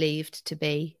what is believed to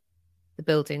be the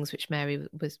buildings which Mary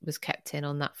was kept in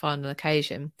on that final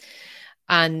occasion.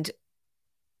 And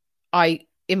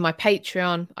in my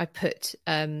Patreon, I put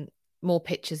more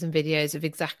pictures and videos of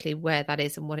exactly where that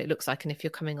is and what it looks like. And if you're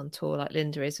coming on tour like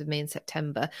Linda is with me in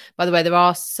September, by the way, there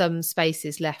are some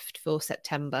spaces left for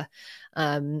September.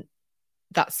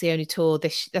 That's the only tour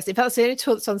that's the only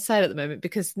tour that's on sale at the moment,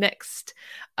 because next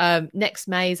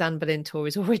May's Anne Boleyn tour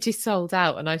is already sold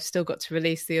out, and I've still got to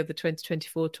release the other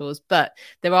 2024 tours. But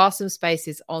there are some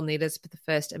spaces on the Elizabeth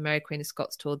I and Mary Queen of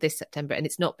Scots tour this September, and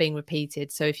it's not being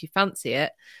repeated. So if you fancy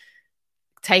it,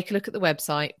 take a look at the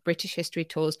website,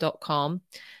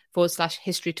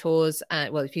 britishhistorytours.com/history tours.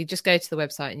 Well, if you just go to the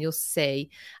website and you'll see,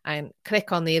 and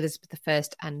click on the Elizabeth I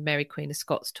and Mary Queen of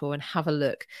Scots tour and have a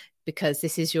look, because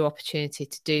this is your opportunity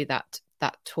to do that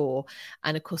that tour.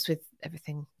 And of course, with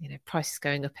everything, prices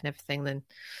going up and everything, then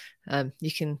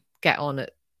you can get on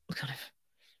at kind of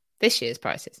this year's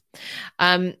prices.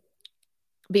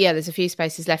 But yeah, there's a few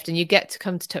spaces left, and you get to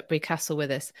come to Tutbury Castle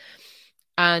with us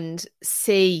and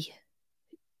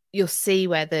you'll see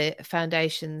where the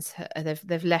foundations,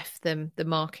 they've left them, the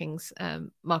markings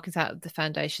out of the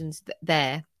foundations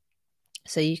there,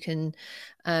 so you can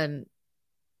know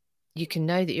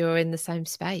that you're in the same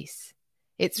space.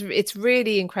 It's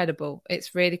really incredible.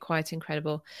 It's really quite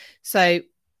incredible. So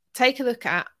take a look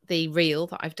at the reel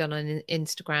that I've done on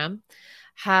Instagram.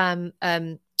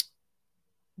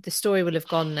 The story will have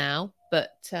gone now,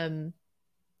 but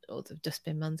all the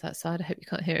dustbin man's outside. I hope you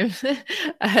can't hear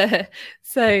him.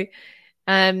 So,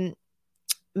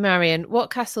 Marion, what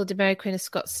castle did Mary Queen of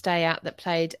Scots stay at that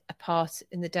played a part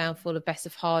in the downfall of Bess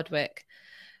of Hardwicke?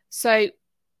 So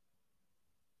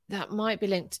that might be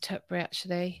linked to Tutbury,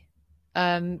 actually,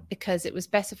 because it was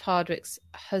Bess of Hardwicke's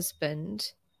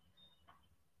husband,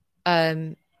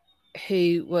 who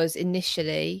was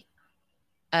initially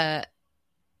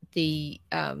the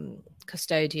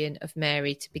custodian of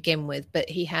Mary to begin with, but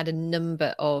he had a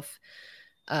number of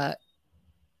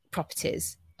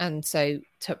properties, and so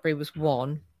Tutbury was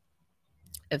one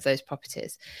of those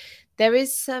properties. There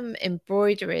is some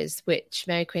embroideries which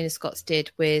Mary Queen of Scots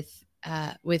did with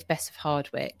Bess of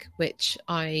Hardwicke, which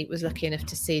I was lucky enough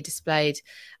to see displayed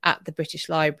at the British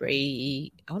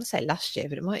Library, I want to say last year,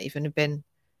 but it might even have been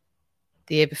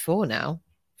the year before now.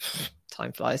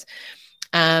 Time flies.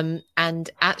 And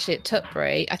actually at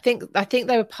Tutbury, I think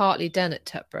they were partly done at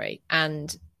Tutbury,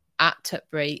 and at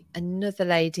Tutbury, another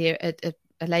lady, a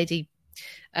lady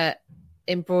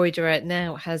embroiderer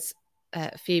now has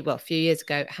a few years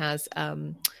ago has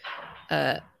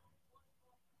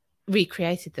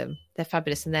recreated them. They're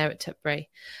fabulous, and they're at Tutbury.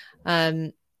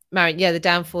 Marion, the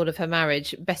downfall of her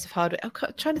marriage, Bess of Hardwicke. I'm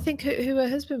trying to think who her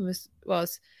husband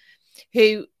was.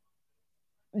 Who?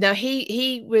 Now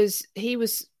he was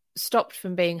stopped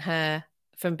from being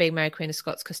Mary Queen of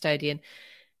Scots custodian.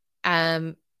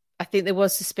 I think there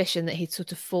was suspicion that he'd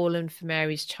sort of fallen for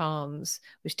Mary's charms,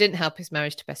 which didn't help his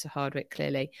marriage to Bess of Hardwicke,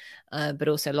 clearly, but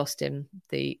also lost him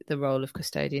the role of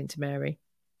custodian to Mary.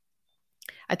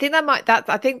 I think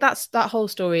that whole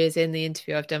story is in the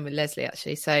interview I've done with Leslie,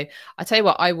 actually. So I tell you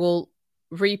what, I will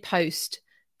repost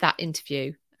that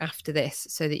interview after this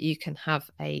so that you can have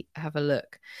a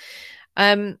look.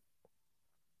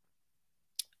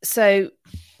 It's a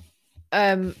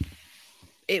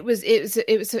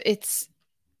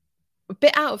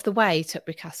bit out of the way,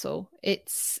 Tutbury Castle.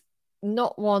 It's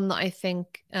not one that I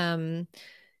think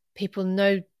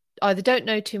people either don't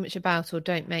know too much about or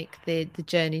don't make the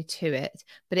journey to it,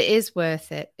 but it is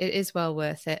worth it. It is well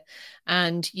worth it.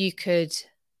 And you could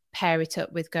pair it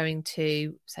up with going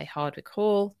to, say, Hardwicke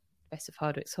Hall, Bess of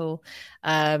Hardwicke's Hall,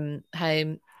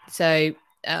 home. So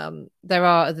there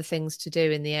are other things to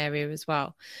do in the area as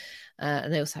well.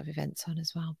 And they also have events on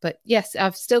as well. But yes,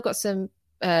 I've still got some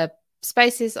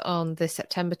spaces on the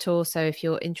September tour. So if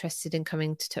you're interested in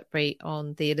coming to Tutbury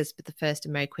on the Elizabeth I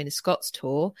and Mary Queen of Scots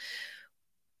tour,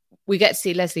 we get to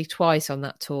see Leslie twice on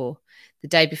that tour. The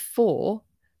day before,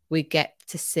 we get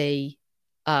to see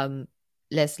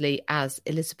Leslie as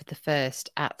Elizabeth I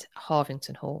at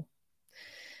Harvington Hall,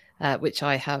 which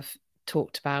I have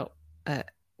talked about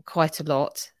quite a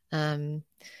lot. And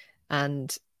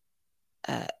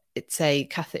it's a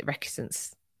Catholic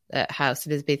recusance house,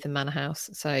 Elizabethan Manor House.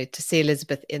 So to see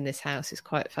Elizabeth in this house is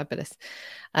quite fabulous.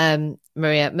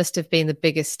 Maria, it must have been the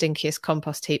biggest, stinkiest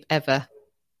compost heap ever.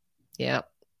 Yeah.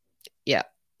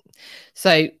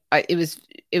 So there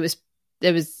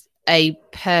was a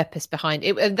purpose behind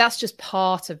it, and that's just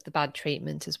part of the bad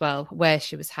treatment as well, where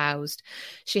she was housed.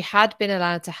 She had been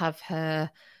allowed to have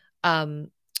her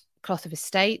cloth of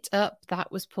estate up.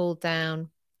 That was pulled down.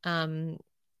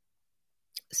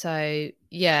 So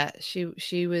yeah,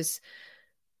 she was,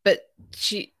 but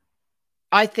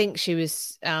I think she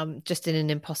was just in an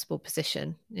impossible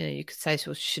position. You could say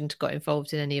she shouldn't have got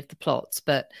involved in any of the plots,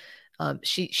 but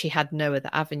she had no other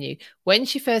avenue. When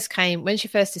she first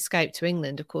escaped to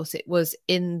England, of course, it was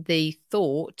in the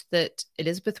thought that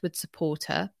Elizabeth would support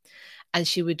her and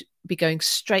she would be going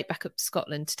straight back up to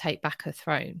Scotland to take back her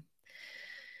throne.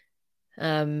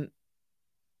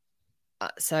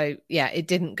 So yeah, it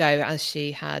didn't go as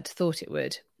she had thought it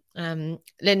would.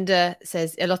 Linda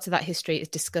says a lot of that history is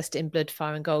discussed in Blood,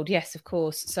 Fire and Gold. Yes, of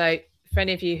course. So for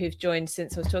any of you who've joined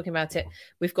since I was talking about it,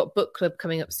 we've got book club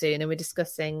coming up soon, and we're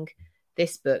discussing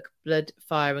this book, Blood,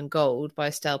 Fire and Gold by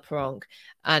Estelle Perronc,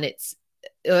 and it's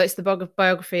the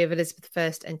biography of Elizabeth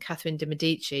I and Catherine de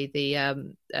Medici, the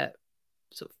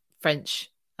sort of French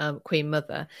Queen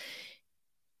Mother.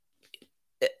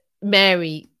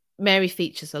 Mary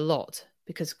features a lot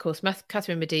because, of course,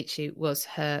 Catherine Medici was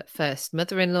her first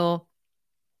mother-in-law,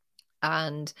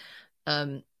 and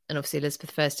obviously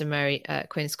Elizabeth I and Mary,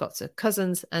 Queen of Scots, are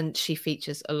cousins, and she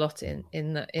features a lot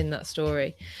in that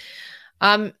story.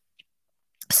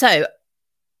 So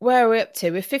where are we up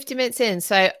to? We're 50 minutes in.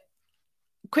 So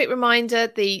quick reminder,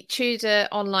 the Tudor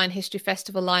Online History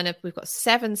Festival lineup, we've got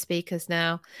 7 speakers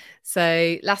now.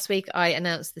 So last week I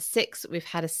announced the 6th. We've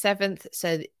had a 7th.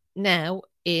 So now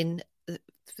in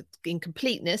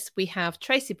completeness, we have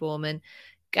Tracy Borman,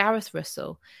 Gareth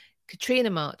Russell,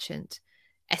 Katrina Marchant,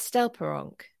 Estelle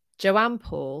Peronk, Joanne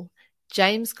Paul,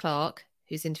 James Clark,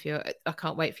 whose interview I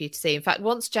can't wait for you to see. In fact,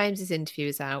 once James's interview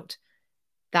is out,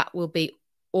 that will be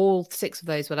all 6 of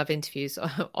those will have interviews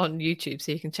on YouTube,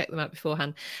 so you can check them out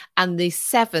beforehand. And the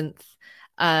 7th,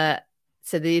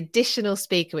 so the additional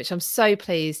speaker, which I'm so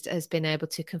pleased has been able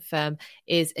to confirm,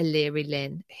 is Illyri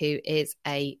Lynn, who is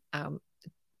a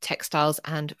textiles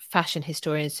and fashion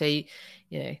historian. So, you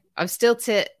know, I'm still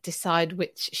to decide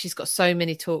which. She's got so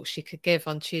many talks she could give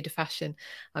on Tudor fashion.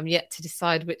 I'm yet to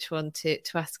decide which one to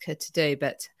ask her to do,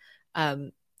 but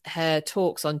her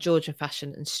talks on Georgian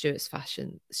fashion and Stuart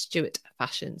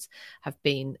fashions have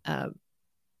been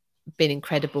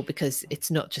incredible, because it's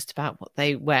not just about what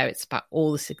they wear, it's about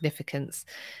all the significance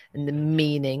and the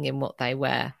meaning in what they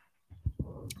wear,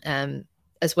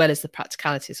 as well as the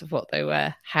practicalities of what they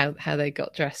wear, how they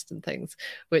got dressed and things,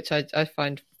 which I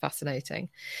find fascinating.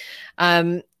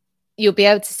 You'll be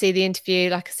able to see the interview,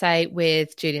 like I say,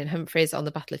 with Julian Humphreys on the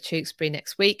Battle of Tewkesbury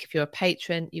next week. If you're a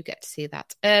patron, you get to see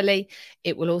that early.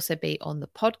 It will also be on the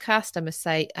podcast. I must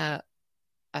say, I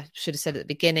should have said at the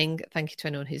beginning, thank you to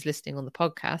anyone who's listening on the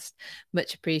podcast.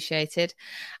 Much appreciated.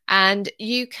 And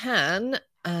you can,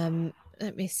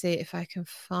 let me see if I can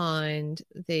find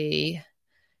the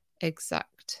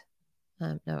exact,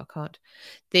 no, I can't.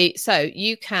 So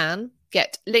you can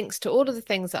get links to all of the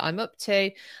things that I'm up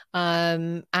to,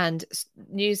 and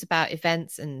news about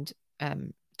events and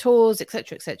tours,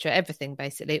 etc., everything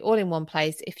basically all in one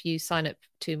place. If you sign up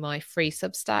to my free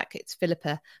Substack, it's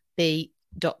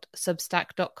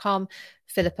philippa.b.substack.com,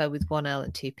 Philippa with 1 L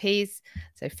and 2 P's.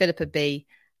 So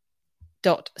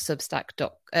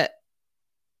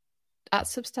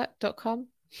philippa.b.substack.com.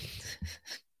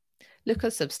 Look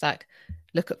at Substack,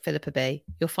 look up Philippa B.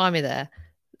 You'll find me there.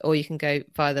 Or you can go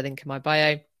via the link in my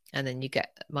bio, and then you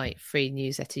get my free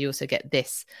newsletter. You also get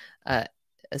this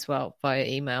as well via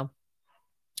email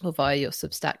or via your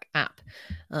Substack app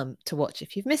to watch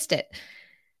if you've missed it.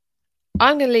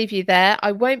 I'm going to leave you there.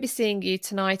 I won't be seeing you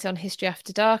tonight on History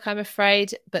After Dark, I'm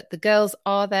afraid, but the girls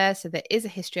are there. So there is a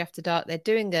History After Dark. They're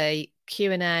doing a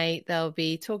Q&A. They'll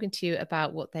be talking to you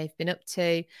about what they've been up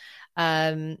to.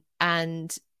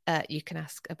 And you can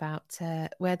ask about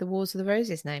where the Wars of the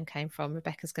Roses name came from.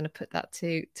 Rebecca's going to put that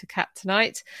to Kat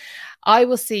tonight. I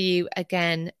will see you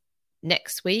again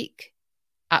next week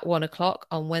at 1:00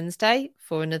 on Wednesday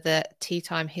for another Tea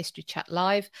Time History Chat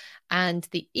Live. And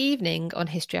the evening on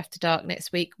History After Dark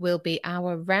next week will be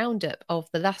our roundup of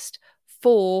the last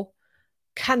 4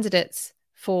 candidates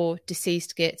for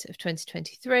Deceased Git of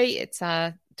 2023.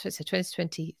 So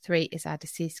 2023 is our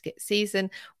Deceased Git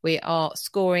season. We are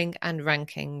scoring and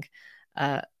ranking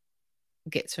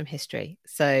gits from history.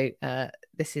 So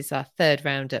this is our 3rd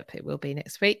roundup. It will be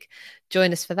next week.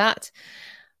 Join us for that.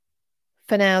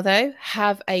 For now, though,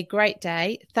 have a great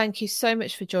day. Thank you so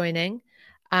much for joining,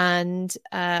 and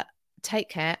take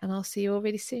care, and I'll see you all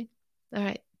really soon. All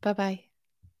right. Bye-bye.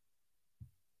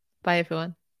 Bye,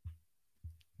 everyone.